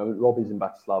places at the moment. Robbie's in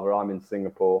Bratislava, I'm in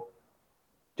Singapore,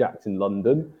 Jack's in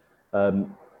London.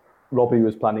 Robbie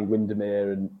was planning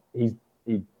Windermere, and he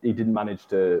didn't manage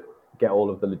to get all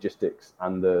of the logistics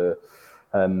and the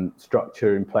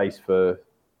structure in place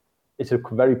it's a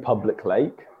very public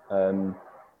lake. And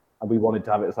we wanted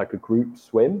to have it as like a group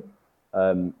swim,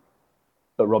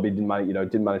 but Robbie didn't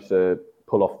manage to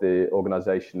pull off the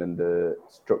organisation and the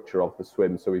structure of the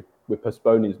swim. So we're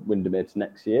postponing Windermere to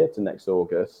next year, to next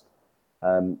August,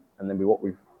 and then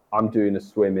I'm doing a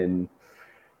swim in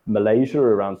Malaysia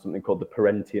around something called the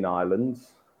Perhentian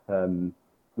Islands,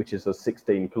 which is a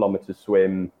 16-kilometre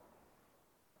swim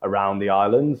around the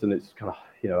islands, and it's kind of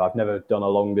I've never done a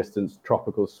long distance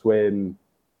tropical swim.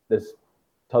 There's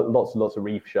lots and lots of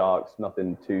reef sharks,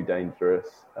 nothing too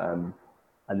dangerous. And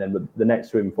then the next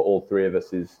swim for all three of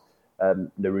us is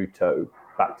Naruto,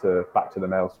 back to the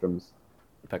maelstroms.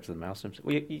 Back to the maelstroms.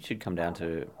 Well, you should come down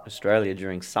to Australia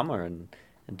during summer and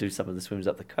do some of the swims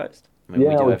up the coast. I mean,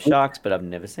 we do have sharks, but I've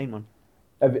never seen one.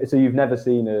 So you've never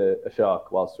seen a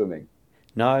shark while swimming?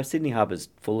 No, Sydney Harbour's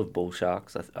full of bull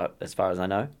sharks, as far as I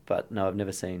know. But no, I've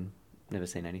never seen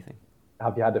anything.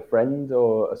 Have you had a friend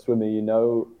or a swimmer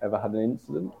ever had an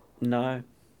incident? No. I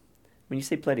mean, you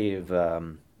see plenty of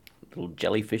little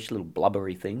jellyfish, little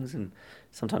blubbery things, and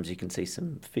sometimes you can see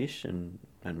some fish and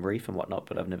reef and whatnot,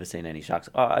 but I've never seen any sharks.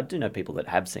 Oh, I do know people that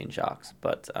have seen sharks,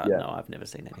 but no, I've never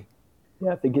seen any.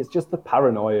 Yeah, I think it's just the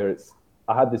paranoia.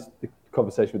 I had this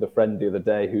conversation with a friend the other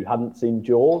day who hadn't seen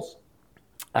Jaws.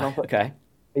 And I was like, okay.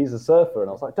 He's a surfer, and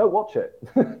I was like, don't watch it.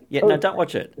 Don't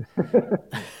watch it.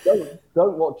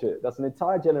 don't watch it. That's an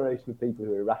entire generation of people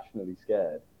who are irrationally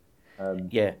scared.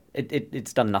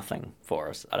 It's done nothing for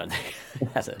us, I don't think,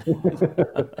 has it?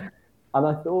 And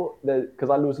I thought that, because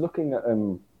I was looking at,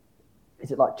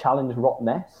 is it like Challenge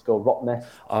Rottnest or Rottnest?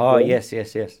 Oh, yes.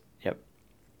 Yep.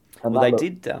 And well, they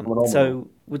did. So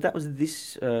that was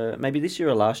this, maybe this year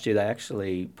or last year, they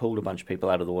actually pulled a bunch of people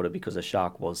out of the water because a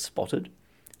shark was spotted.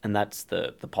 And that's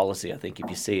the policy, I think. If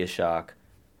you see a shark,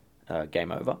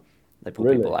 game over. They pull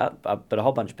people out. But a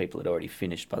whole bunch of people had already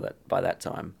finished by that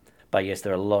time. But yes,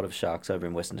 there are a lot of sharks over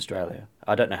in Western Australia.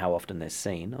 I don't know how often they're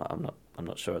seen. I'm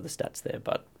not sure of the stats there,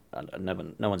 but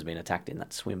no one's been attacked in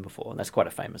that swim before. And that's quite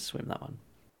a famous swim, that one.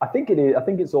 I think it is. I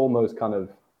think it's almost kind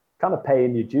of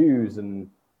paying your dues, and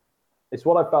it's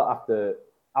what I felt after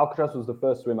Alcatraz was the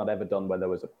first swim I'd ever done where there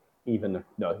was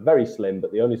very slim,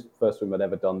 but the only first swim I'd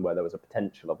ever done where there was a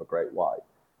potential of a great white,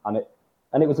 and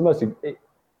it was the most.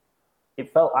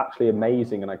 It felt actually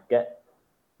amazing, and I get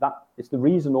that it's the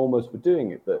reason almost for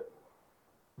doing it, that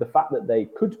the fact that they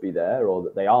could be there or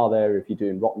that they are there if you're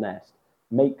doing Rottnest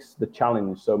makes the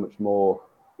challenge so much more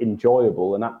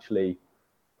enjoyable. And actually,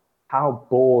 how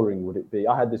boring would it be?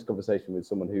 I had this conversation with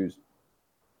someone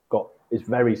is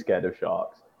very scared of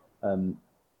sharks.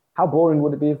 How boring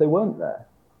would it be if they weren't there?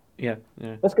 Yeah,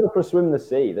 yeah. Let's go for a swim in the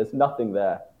sea. There's nothing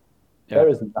there. Yeah. There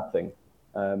is nothing.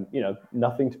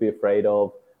 Nothing to be afraid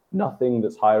of. Nothing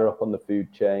that's higher up on the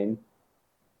food chain.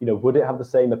 Would it have the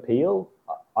same appeal?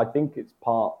 I think it's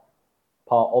part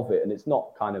of it, and it's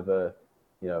not kind of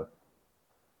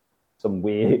some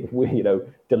weird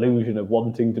delusion of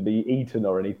wanting to be eaten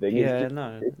or anything. Yeah,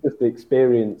 It's just the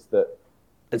experience that.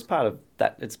 It's part of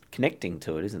that. It's connecting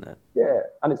to it, isn't it? Yeah,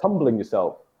 and it's humbling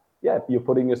yourself. Yeah, you're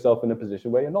putting yourself in a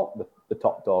position where you're not the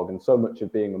top dog, and so much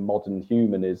of being a modern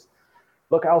human is,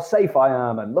 look how safe I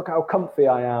am, and look how comfy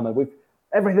I am, and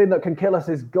everything that can kill us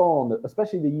is gone.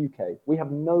 Especially the UK, we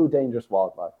have no dangerous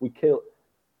wildlife. We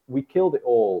killed it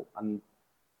all, and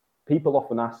people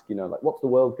often ask, what's the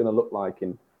world going to look like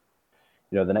in,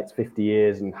 the next 50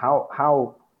 years, and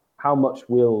how much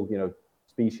will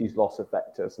species loss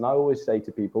affect us? And I always say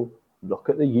to people, look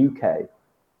at the UK.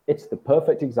 It's the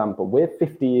perfect example. We're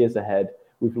 50 years ahead.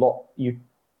 You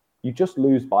just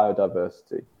lose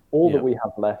biodiversity. All that we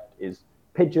have left is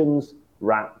pigeons,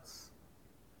 rats,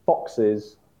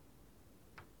 foxes,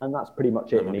 and that's pretty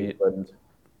much it in England.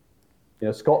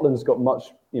 Scotland's got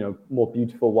much, more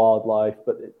beautiful wildlife,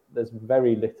 but there's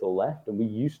very little left. And we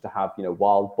used to have,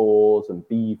 wild boars and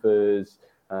beavers,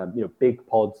 big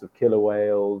pods of killer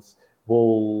whales,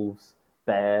 wolves,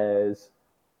 bears,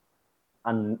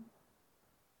 and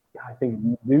I think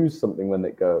you lose something when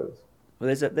it goes. Well,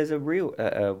 there's a real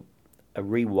a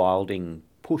rewilding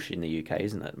push in the UK,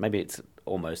 isn't it? Maybe it's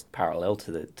almost parallel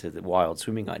to the wild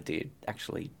swimming idea,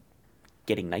 actually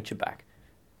getting nature back.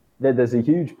 There's a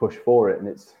huge push for it,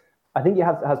 and I think it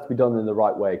has to be done in the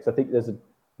right way, because I think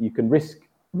you can risk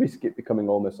it becoming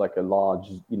almost like a large,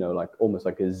 almost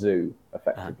like a zoo,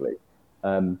 effectively.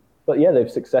 But yeah, they've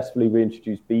successfully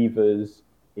reintroduced beavers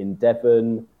in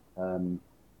Devon.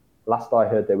 Last I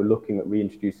heard, they were looking at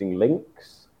reintroducing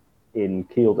lynx in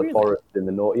Kielder Really? Forest in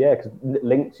the north. Yeah, because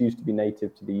lynx used to be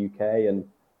native to the UK, and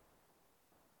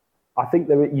I think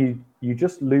that you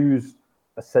just lose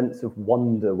a sense of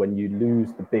wonder when you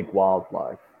lose the big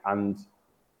wildlife. And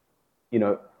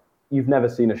you've never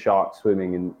seen a shark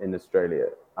swimming in Australia,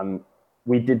 and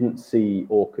we didn't see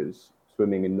orcas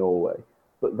swimming in Norway.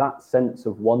 But that sense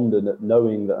of wonder, that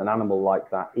knowing that an animal like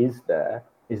that is there,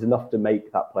 is enough to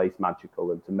make that place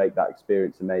magical and to make that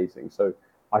experience amazing. So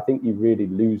I think you really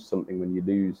lose something when you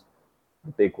lose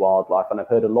the big wildlife. And I've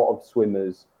heard a lot of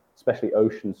swimmers, especially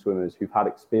ocean swimmers, who've had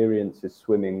experiences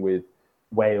swimming with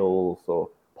whales or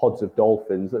pods of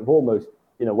dolphins that have almost,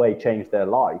 in a way, changed their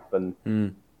life. And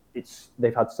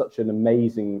they've had such an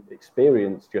amazing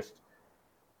experience just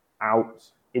out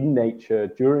in nature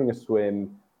during a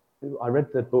swim. I read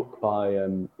the book by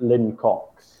Lynn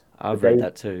Cox. I've read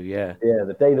that too, yeah. Yeah,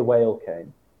 The Day the Whale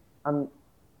Came. And,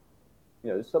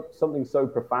 something so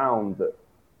profound that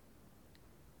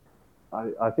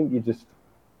I think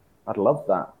I'd love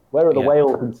that. Where are the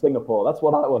whales in Singapore? That's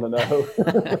what I want to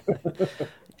know.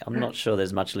 I'm not sure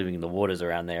there's much living in the waters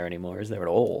around there anymore, is there at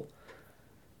all?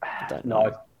 I don't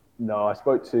know. No, I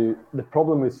spoke to the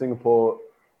problem with Singapore.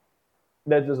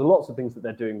 There's lots of things that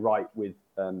they're doing right with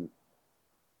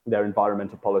their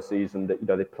environmental policies, and that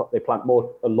they plant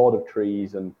a lot of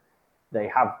trees, and they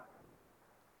have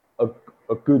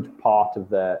a good part of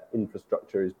their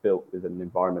infrastructure is built with an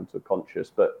environmental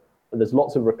conscious. But there's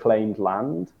lots of reclaimed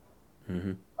land.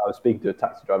 Mm-hmm. I was speaking to a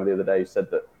taxi driver the other day who said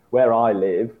that where I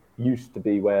live used to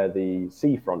be where the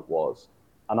seafront was,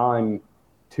 and I'm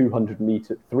 300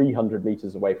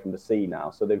 meters away from the sea now.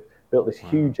 So they've built this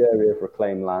huge area of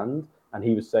reclaimed land, and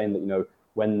he was saying that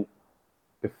when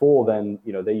before then,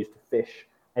 they used to fish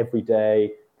every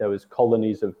day. There was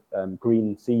colonies of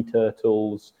green sea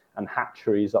turtles and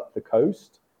hatcheries up the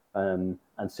coast. And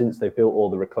since they built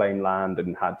all the reclaimed land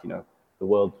and had, the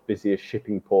world's busiest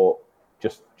shipping port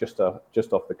just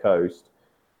off the coast,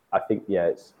 I think,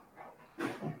 it's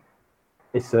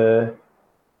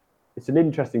an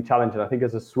interesting challenge. And I think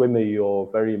as a swimmer, you're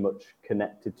very much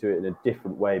connected to it in a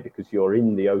different way, because you're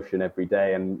in the ocean every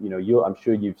day. And, I'm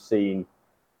sure you've seen,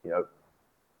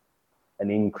 an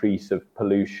increase of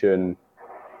pollution.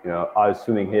 I was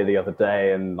swimming here the other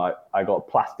day, and I got a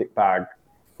plastic bag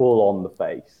full on the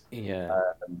face. Yeah.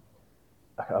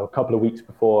 A couple of weeks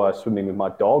before, I was swimming with my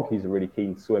dog. He's a really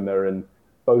keen swimmer, and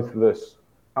both of us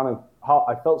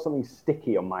I felt something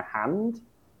sticky on my hand,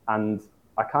 and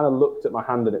I kind of looked at my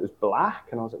hand, and it was black,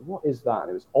 and I was like, "What is that?"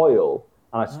 And it was oil.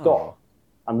 And I stopped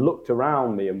and looked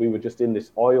around me, and we were just in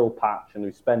this oil patch, and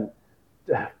we spent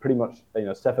pretty much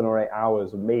 7 or 8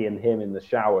 hours of me and him in the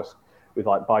showers with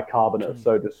like bicarbonate of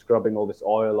soda scrubbing all this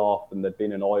oil off, and there'd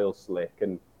been an oil slick.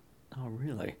 And Oh,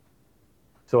 really?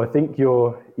 so I think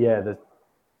you're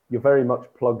very much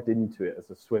plugged into it as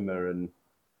a swimmer, and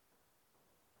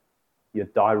you're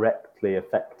directly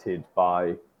affected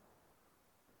by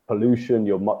pollution.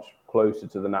 You're much closer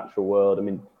to the natural world. I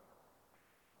mean,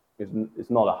 it's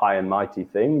not a high and mighty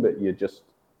thing, but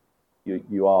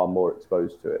you are more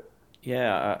exposed to it.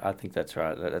 Yeah, I think that's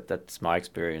right. That's my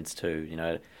experience too.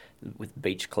 With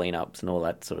beach cleanups and all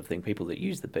that sort of thing, people that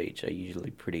use the beach are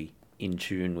usually pretty in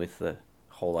tune with the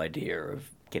whole idea of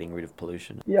getting rid of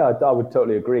pollution. Yeah, I would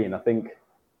totally agree. And I think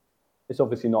it's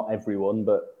obviously not everyone,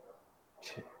 but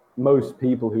most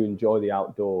people who enjoy the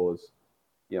outdoors,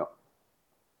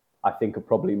 I think are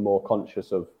probably more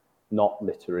conscious of not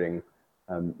littering,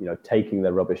 taking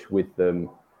their rubbish with them.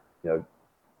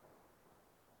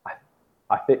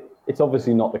 I think it's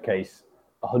obviously not the case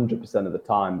 100% of the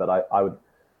time, but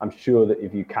I'm sure that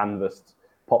if you canvassed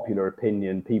popular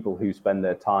opinion, people who spend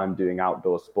their time doing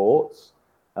outdoor sports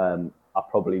are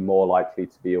probably more likely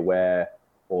to be aware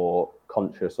or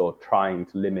conscious or trying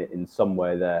to limit in some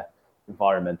way their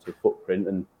environmental footprint.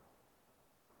 And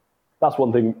that's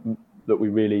one thing that we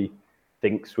really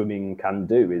think swimming can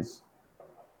do is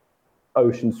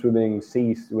ocean swimming,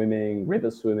 sea swimming,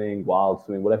 river swimming, wild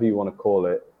swimming, whatever you want to call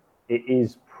it. It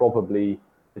is probably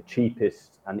the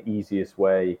cheapest and easiest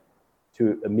way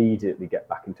to immediately get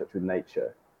back in touch with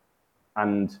nature.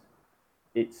 And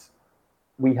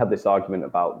we had this argument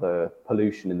about the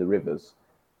pollution in the rivers.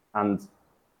 And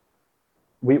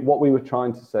what we were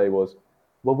trying to say was,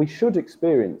 well, we should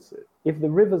experience it. If the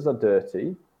rivers are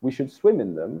dirty, we should swim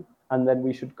in them, and then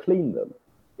we should clean them.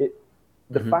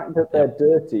 The fact that they're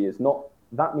dirty is not,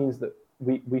 that means that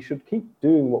we should keep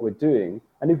doing what we're doing.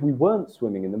 And if we weren't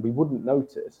swimming in them, we wouldn't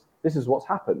notice. This is what's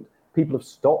happened. People have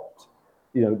stopped,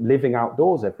 living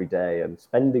outdoors every day and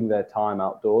spending their time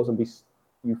outdoors, and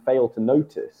you fail to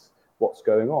notice what's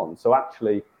going on. So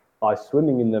actually, by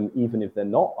swimming in them, even if they're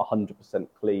not 100%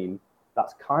 clean,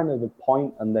 that's kind of the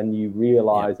point, and then you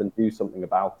realize and do something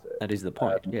about it. That is the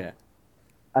point, yeah.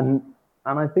 And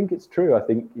I think it's true. I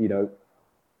think,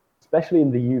 especially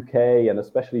in the UK, and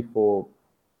especially for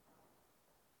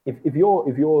if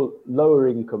you're lower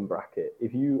income bracket,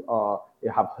 if you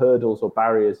have hurdles or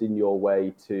barriers in your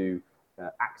way to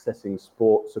accessing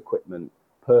sports equipment,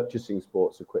 purchasing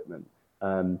sports equipment,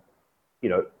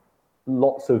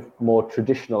 lots of more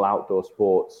traditional outdoor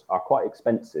sports are quite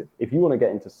expensive. If you want to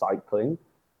get into cycling,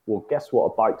 well, guess what? A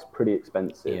bike's pretty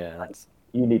expensive. Yeah,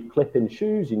 you need clip-in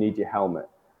shoes, you need your helmet.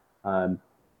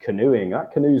 Canoeing,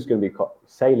 that canoe's going to be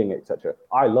sailing, etc.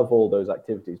 I love all those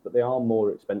activities, but they are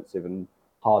more expensive and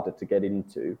harder to get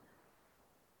into.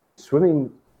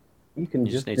 Swimming, you can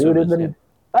just do it in the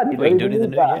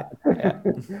yeah.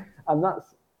 And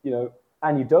that's,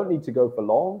 and you don't need to go for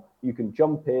long. You can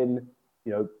jump in,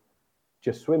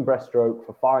 just swim breaststroke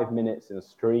for 5 minutes in a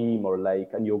stream or a lake,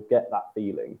 and you'll get that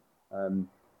feeling.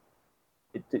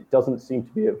 It doesn't seem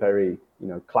to be a very,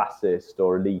 classist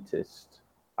or elitist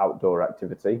outdoor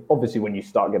activity. Obviously, when you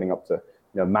start getting up to,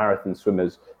 marathon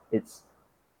swimmers,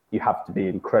 you have to be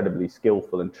incredibly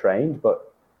skillful and trained,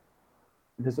 but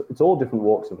it's all different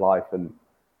walks of life. And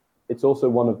it's also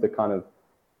one of the kind of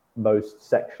most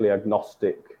sexually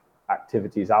agnostic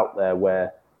activities out there,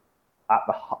 where at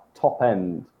the top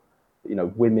end,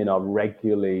 women are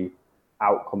regularly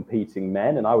out competing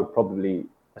men. And I would probably,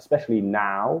 especially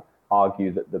now,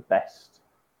 argue that the best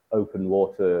open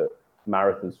water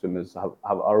marathon swimmers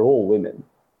are all women.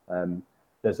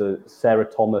 There's a Sarah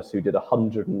Thomas who did a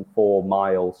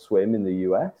 104-mile swim in the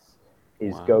US,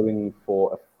 is going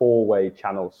for a 4-way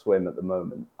channel swim at the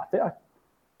moment.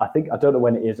 I think I don't know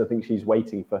when it is. I think she's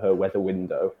waiting for her weather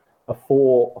window. A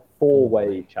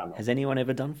four-way channel. Has anyone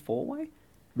ever done 4-way?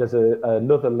 There's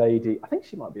another lady. I think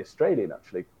she might be Australian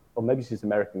actually, or maybe she's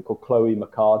American, called Chloe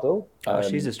McCardle. Oh,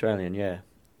 she's Australian, yeah.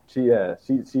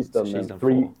 She's done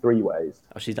three ways.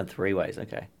 Oh, she's done 3 ways.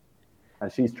 Okay.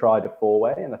 And she's tried a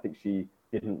 4-way, and I think she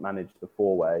didn't manage the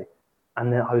 4-way.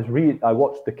 And then I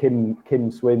watched the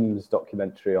Kim Swims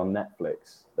documentary on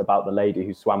Netflix about the lady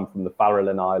who swam from the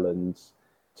Farallon Islands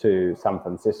to San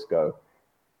Francisco.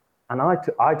 And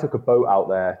I took a boat out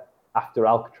there after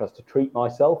Alcatraz to treat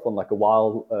myself on like a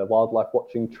wildlife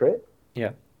watching trip.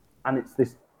 Yeah. And it's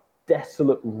this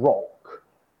desolate rock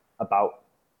about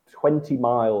 20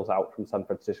 miles out from San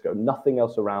Francisco, nothing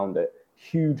else around it,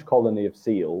 huge colony of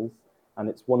seals. And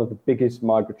it's one of the biggest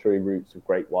migratory routes of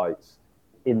great whites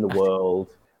in the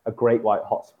world, a great white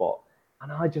hotspot.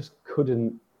 And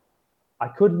I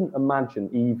couldn't imagine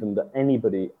even that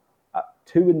anybody at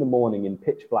 2 a.m. in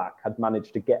pitch black had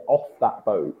managed to get off that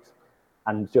boat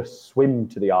and just swim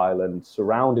to the island,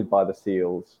 surrounded by the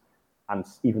seals, and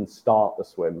even start the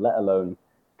swim, let alone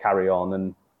carry on.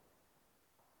 And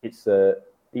it's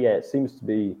it seems to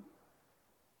be.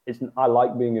 I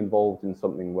like being involved in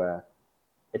something where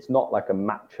it's not like a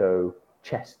macho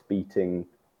chest beating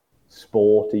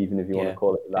sport, even if you want to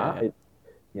call it that. Yeah.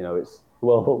 It's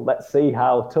well, let's see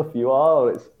how tough you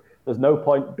are. There's no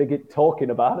point talking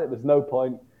about it. There's no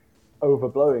point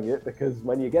overblowing it, because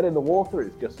when you get in the water,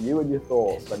 it's just you and your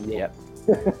thoughts. And yep.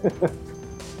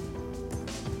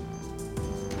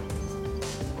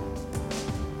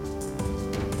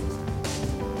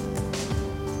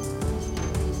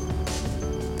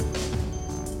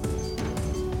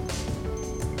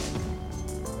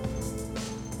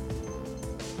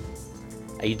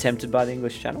 Are you tempted by the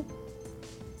English Channel?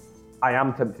 I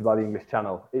am tempted by the English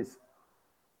Channel.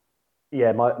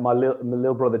 My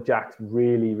little brother Jack's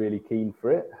really, really keen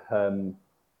for it.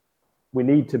 We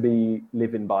need to be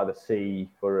living by the sea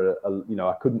for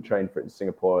I couldn't train for it in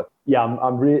Singapore. Yeah,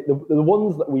 I'm really the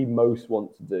ones that we most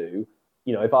want to do.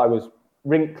 If I was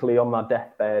wrinkly on my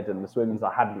deathbed and the swims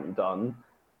I hadn't done,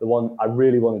 the one I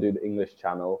really want to do the English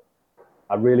Channel.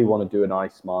 I really want to do an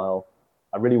ice mile.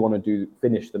 I really want to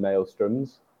finish the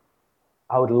Maelstroms.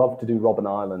 I would love to do Robben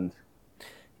Island.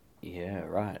 Yeah,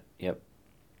 right. Yep.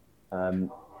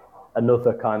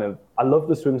 Another kind of, I love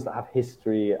the swims that have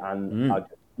history, and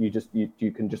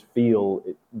you can just feel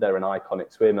they're an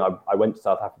iconic swim. I went to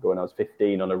South Africa when I was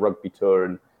 15 on a rugby tour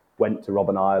and went to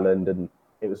Robben Island, and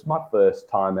it was my first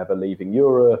time ever leaving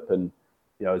Europe, and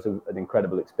it was an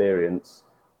incredible experience.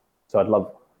 So I'd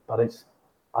love, but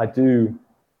I do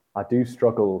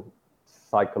struggle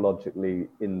psychologically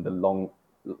in the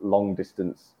long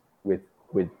distance with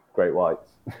great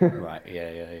whites. Right.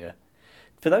 Yeah.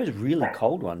 For those really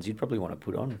cold ones, you'd probably want to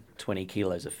put on 20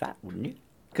 kilos of fat, wouldn't you?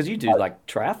 Because you do like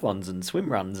triathlons and swim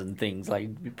runs and things, like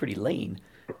you'd be pretty lean.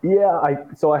 Yeah,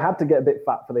 so I had to get a bit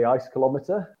fat for the ice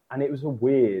kilometer, and it was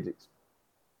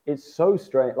it's so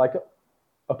strange. Like,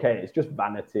 okay, it's just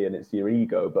vanity and it's your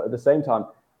ego, but at the same time,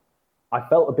 I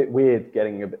felt a bit weird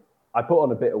I put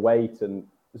on a bit of weight, and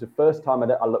it was the first time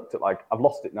I looked at, like, I've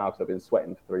lost it now because I've been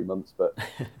sweating for 3 months, but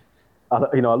I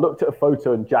looked at a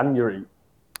photo in January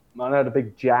and I had a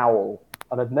big jowl,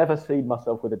 and I'd never seen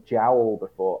myself with a jowl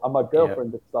before. And my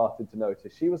girlfriend had started to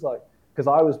notice. She was like, because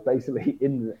I was basically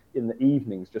in the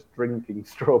evenings just drinking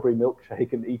strawberry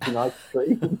milkshake and eating ice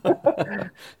cream.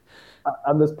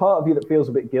 And there's part of you that feels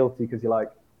a bit guilty because you're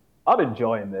like, I'm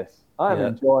enjoying this. I'm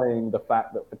enjoying the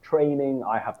fact that for training,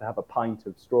 I have to have a pint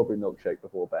of strawberry milkshake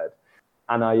before bed.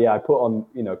 And I put on,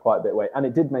 quite a bit of weight, and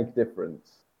it did make a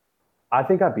difference. I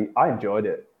think I enjoyed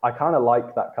it. I kind of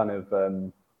like that kind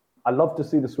of, I love to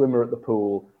see the swimmer at the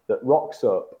pool that rocks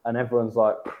up and everyone's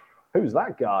like, who's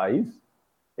that guy?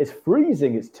 It's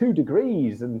freezing. It's 2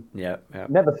 degrees, and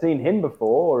never seen him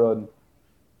before. And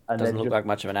doesn't look like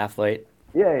much of an athlete.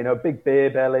 Yeah, big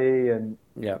beer belly, and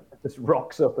just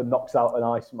rocks up and knocks out an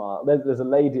ice mile. There's a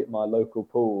lady at my local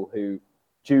pool who,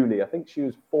 Julie, I think she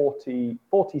was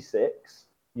 46.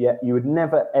 Yet you would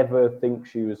never ever think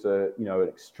she was an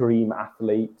extreme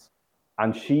athlete,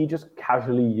 and she just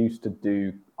casually used to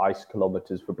do ice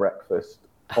kilometers for breakfast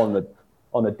on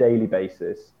a daily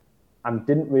basis, and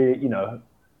didn't really,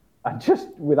 and just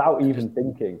without even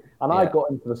thinking. And I got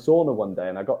into the sauna one day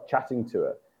and I got chatting to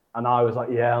her, and I was like,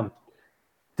 yeah, I'm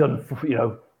done,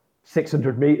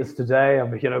 600 meters today.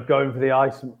 I'm, going for the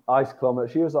ice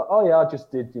kilometer. She was like, oh yeah, I just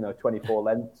did, 24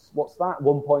 lengths. What's that?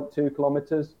 1.2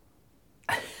 kilometers.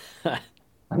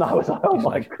 And I was like, oh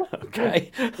my God.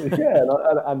 Okay. Yeah.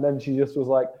 And then she just was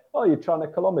like, oh, you're trying a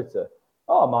kilometer.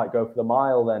 Oh, I might go for the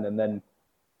mile then. And then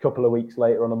a couple of weeks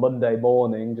later on a Monday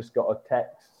morning, just got a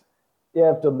text.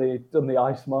 Yeah, I've done the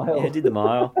ice mile. Yeah, did the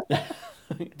mile.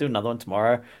 Do another one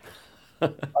tomorrow.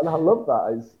 And I love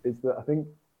that. Is that I think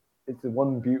it's the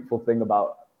one beautiful thing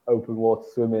about open water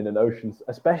swimming and oceans,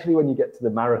 especially when you get to the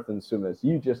marathon swimmers,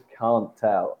 you just can't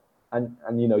tell. And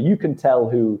you can tell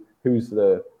who's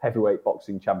the heavyweight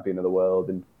boxing champion of the world,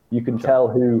 and you can tell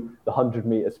who the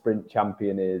 100-meter sprint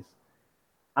champion is.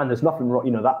 And there's nothing wrong,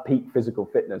 that peak physical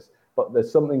fitness. But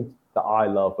there's something that I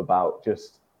love about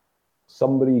just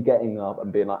somebody getting up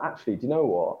and being like, actually, do you know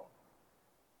what?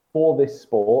 For this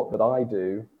sport that I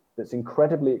do, that's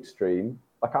incredibly extreme,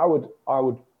 like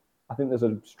I think there's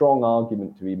a strong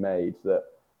argument to be made that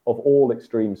of all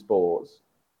extreme sports,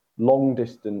 long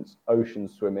distance ocean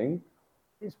swimming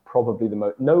is probably the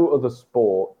most. No other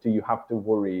sport do you have to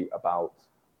worry about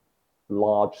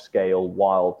large scale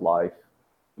wildlife,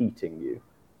 eating you.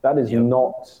 That is Yep.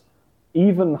 not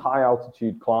even high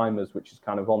altitude climbers, which is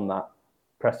kind of on that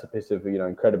precipice of,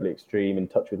 incredibly extreme, in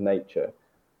touch with nature.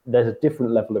 There's a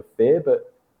different level of fear,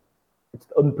 but it's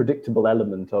the unpredictable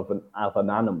element of an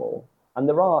animal. And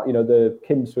there are, the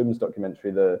Kim Swims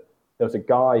documentary. There was a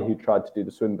guy who tried to do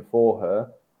the swim before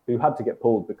her, who had to get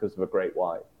pulled because of a great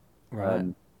white. Right.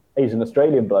 He's an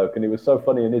Australian bloke, and he was so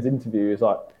funny in his interview. He's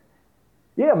like,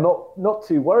 "Yeah, I'm not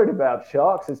too worried about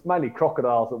sharks. It's mainly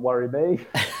crocodiles that worry me."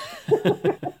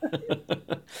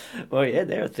 Well, yeah,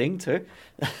 they're a thing too.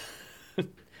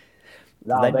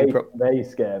 Now They'd be they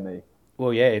scare me.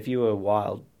 well, yeah. If you were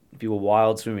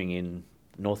wild swimming in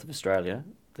north of Australia,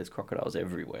 there's crocodiles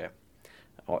everywhere.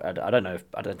 I don't know.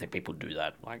 I don't think people do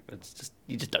that. Like, it's just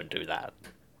you just don't do that.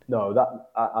 No, that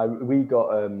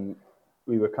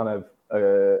we were kind of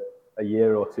a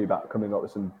year or two back coming up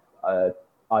with some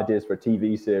ideas for a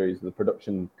TV series with a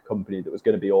production company that was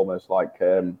going to be almost like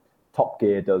Top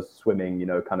Gear does swimming,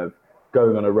 kind of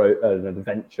going on an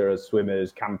adventure as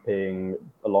swimmers, camping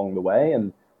along the way.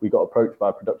 And we got approached by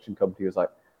a production company who was like,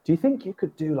 "Do you think you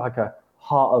could do like a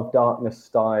Heart of Darkness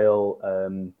style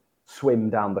swim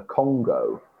down the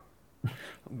Congo?"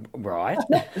 Right.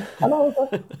 And I was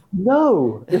like,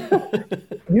 "No,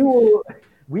 you will.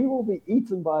 We will be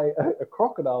eaten by a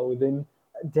crocodile within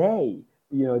a day."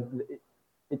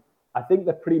 I think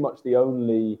they're pretty much the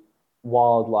only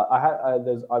wildlife.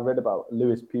 I read about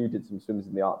Lewis Pugh did some swims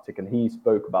in the Arctic, and he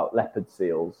spoke about leopard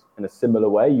seals in a similar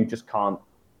way. You just can't.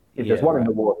 If there's Yeah, one in right.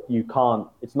 the water, you can't.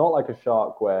 It's not like a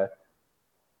shark where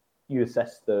you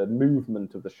assess the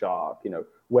movement of the shark.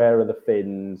 Where are the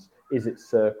fins? Is it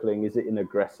circling? Is it in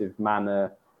aggressive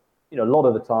manner? A lot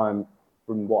of the time,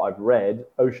 from what I've read,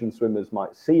 ocean swimmers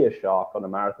might see a shark on a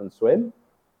marathon swim,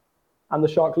 and the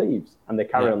shark leaves, and they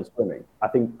carry Yeah. on swimming. I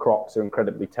think crocs are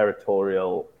incredibly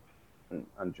territorial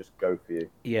and just go for you.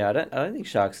 Yeah, I don't think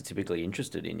sharks are typically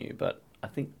interested in you, but I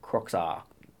think crocs are.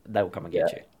 They will come and Yeah,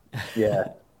 get you.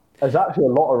 yeah. There's actually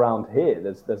a lot around here.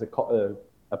 There's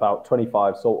about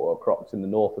 25 saltwater crocs in the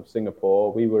north of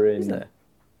Singapore. We were Is in there?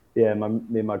 Yeah,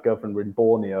 me and my girlfriend were in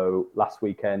Borneo last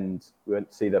weekend. We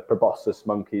went to see the proboscis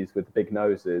monkeys with the big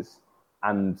noses,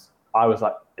 and I was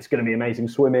like, "It's going to be amazing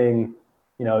swimming.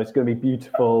 It's going to be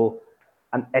beautiful."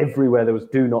 And everywhere there was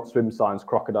 "Do not swim" signs,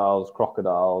 crocodiles,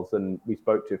 crocodiles. And we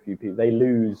spoke to a few people. They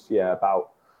lose,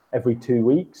 about every 2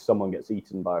 weeks, someone gets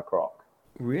eaten by a croc.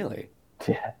 Really?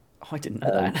 Yeah, Oh, I didn't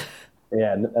know that.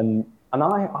 yeah, and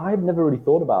I've never really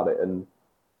thought about it. And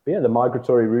but yeah, the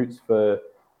migratory routes for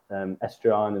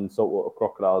estuarine and saltwater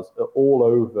crocodiles are all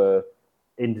over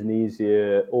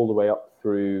Indonesia, all the way up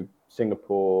through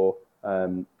Singapore,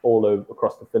 all over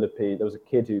across the Philippines. There was a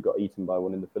kid who got eaten by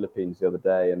one in the Philippines the other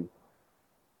day, and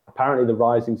apparently the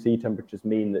rising sea temperatures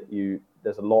mean that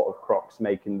there's a lot of crocs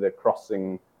making the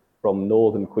crossing from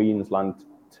northern Queensland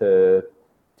to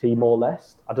Timor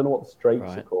Leste. I don't know what the straits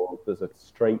are Right. called. There's a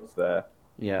straits there.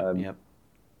 Yeah, Um, yeah.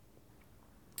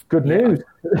 Good Yeah, news.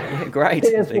 yeah, great.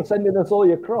 Cheers for sending us all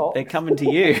your They're crocs. coming to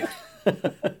you.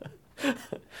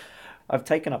 I've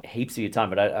taken up heaps of your time,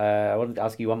 but I wanted to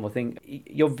ask you one more thing.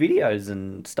 Your videos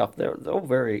and stuff, they're all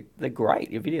they're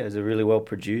great. Your videos are really well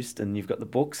produced, and you've got the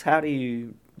books. How do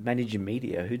you manage your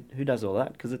media? Who does all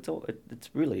that? Because it's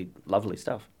really lovely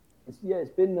stuff. It's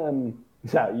been.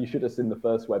 Yeah, you should have seen the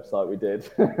first website we did.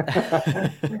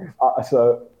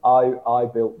 So I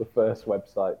built the first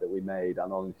website that we made,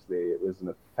 and honestly, it was an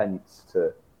offence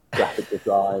to graphic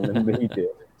design and media.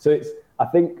 So I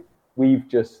think we've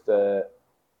just.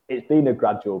 It's been a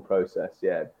gradual process.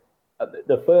 Yeah,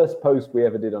 the first post we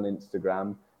ever did on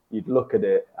Instagram, you'd look at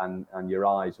it and your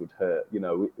eyes would hurt.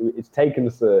 It's taken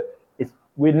us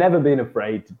we've never been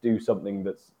afraid to do something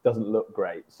that doesn't look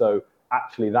great. So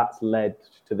actually, that's led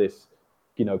to this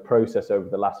process over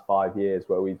the last 5 years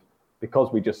where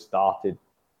because we just started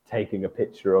taking a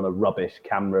picture on a rubbish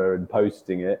camera and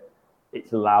posting it,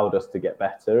 it's allowed us to get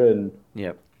better. And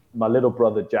Yep. my little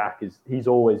brother Jack he's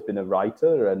always been a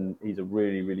writer, and he's a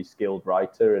really, really skilled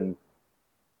writer. And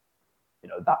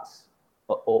that's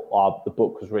the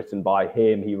book was written by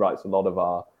him. He writes a lot of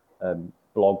our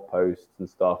blog posts and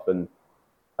stuff. And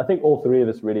I think all three of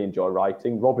us really enjoy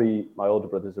writing. Robbie, my older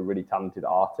brother, is a really talented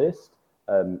artist.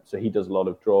 So he does a lot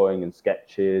of drawing and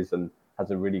sketches and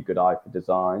has a really good eye for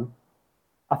design.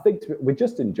 I think we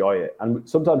just enjoy it. And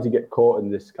sometimes you get caught in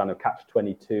this kind of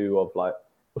catch-22 of like,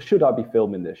 well, should I be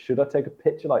filming this? Should I take a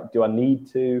picture? Like, do I need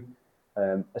to?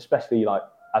 Especially like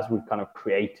as we've kind of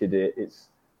created it, it's,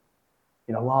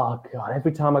 oh God,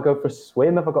 every time I go for a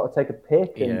swim, have I got to take a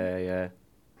pic and Yeah, yeah.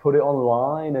 put it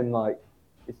online? And like,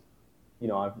 it's,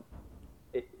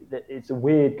 it's a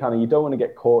weird kind of, you don't want to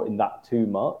get caught in that too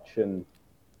much. And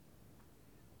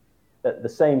at the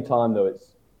same time, though,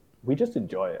 we just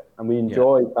enjoy it, and we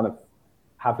enjoy kind of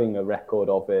having a record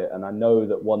of it. And I know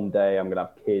that one day I'm going to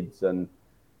have kids, and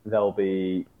they'll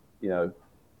be,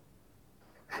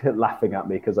 laughing at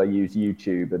me because I use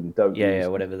YouTube and don't.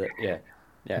 Whatever that. Yeah.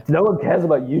 No one cares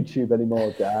about YouTube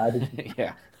anymore, Dad.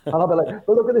 Yeah. And I'll be like,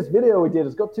 well, look at this video we did.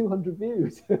 It's got 200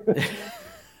 views.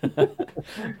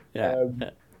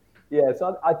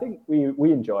 So I think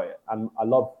we enjoy it, and I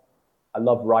love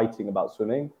writing about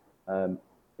swimming. I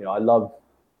love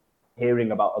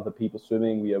hearing about other people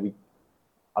swimming.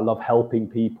 I love helping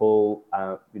people.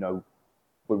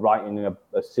 We're writing a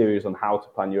series on how to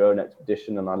plan your own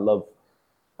expedition, and I love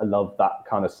that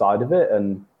kind of side of it.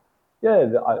 And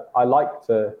I like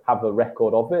to have a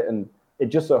record of it. And it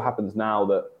just so happens now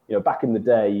that, back in the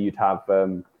day, you'd have,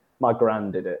 my gran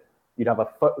did it. You'd have a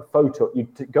photo,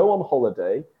 you'd go on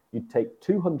holiday, you'd take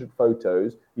 200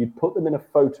 photos, you'd put them in a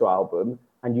photo album,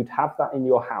 and you'd have that in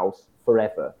your house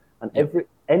forever. And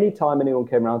any time anyone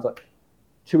came around, it's like,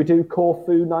 should we do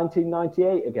Corfu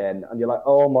 1998 again? And you're like,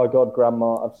 oh my God,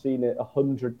 Grandma, I've seen it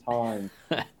 100 times.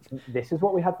 This is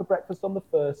what we had for breakfast on the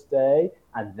first day.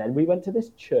 And then we went to this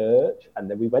church, and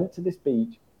then we went to this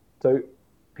beach. So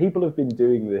people have been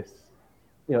doing this,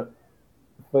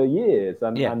 for years.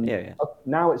 And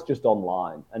now it's just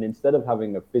online. And instead of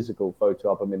having a physical photo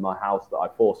album in my house that I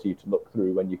force you to look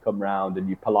through when you come round and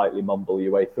you politely mumble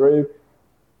your way through,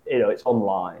 it's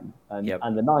online.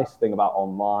 And the nice thing about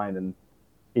online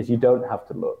is you don't have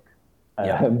to look.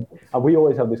 And we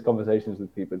always have these conversations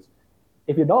with people.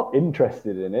 If you're not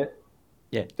interested in it,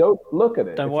 don't look at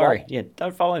it. Don't worry.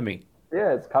 Don't follow me.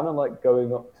 Yeah, it's kind of like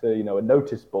going up to, a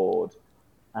notice board,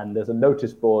 and there's a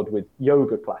notice board with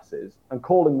yoga classes, and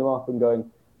calling them up and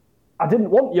going, I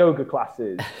didn't want yoga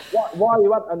classes. Why are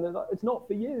you at? And like, it's not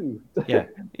for you.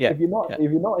 If you're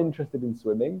not interested in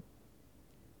swimming,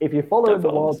 if you're following the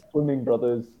Wild Swimming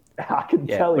Brothers, I can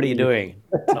tell you. What are you doing?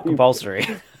 It's not compulsory.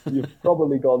 You've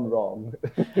probably gone wrong.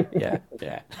 Yeah.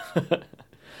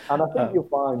 And I think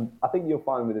you'll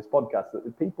find with this podcast that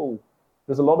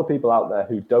there's a lot of people out there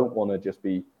who don't want to just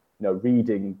be,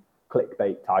 reading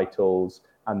clickbait titles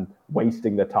and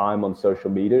wasting their time on social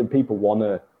media. And people want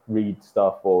to read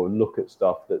stuff or look at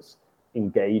stuff that's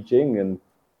engaging. And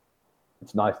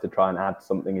it's nice to try and add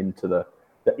something into the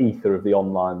ether of the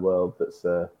online world that's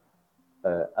a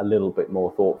little bit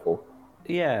more thoughtful.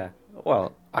 Yeah.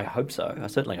 Well, I hope so. I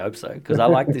certainly hope so, because I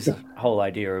like this whole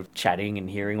idea of chatting and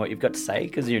hearing what you've got to say,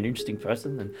 because you're an interesting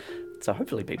person, and so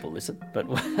hopefully people listen, but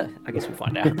I guess we'll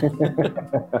find out.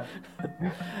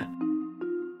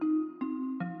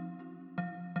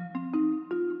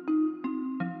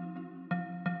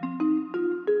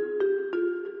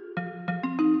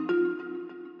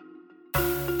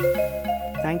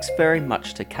 Thanks very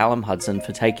much to Callum Hudson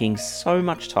for taking so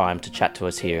much time to chat to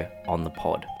us here on the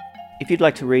pod. If you'd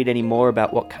like to read any more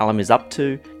about what Callum is up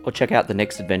to, or check out the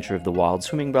next adventure of the Wild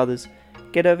Swimming Brothers,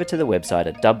 get over to the website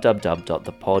at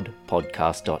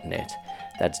www.thepodpodcast.net.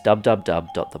 That's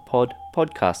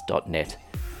www.thepodpodcast.net.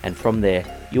 And from there,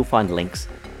 you'll find links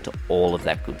to all of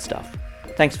that good stuff.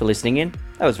 Thanks for listening in.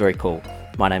 That was very cool.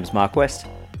 My name's Mark West.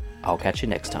 I'll catch you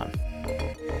next time.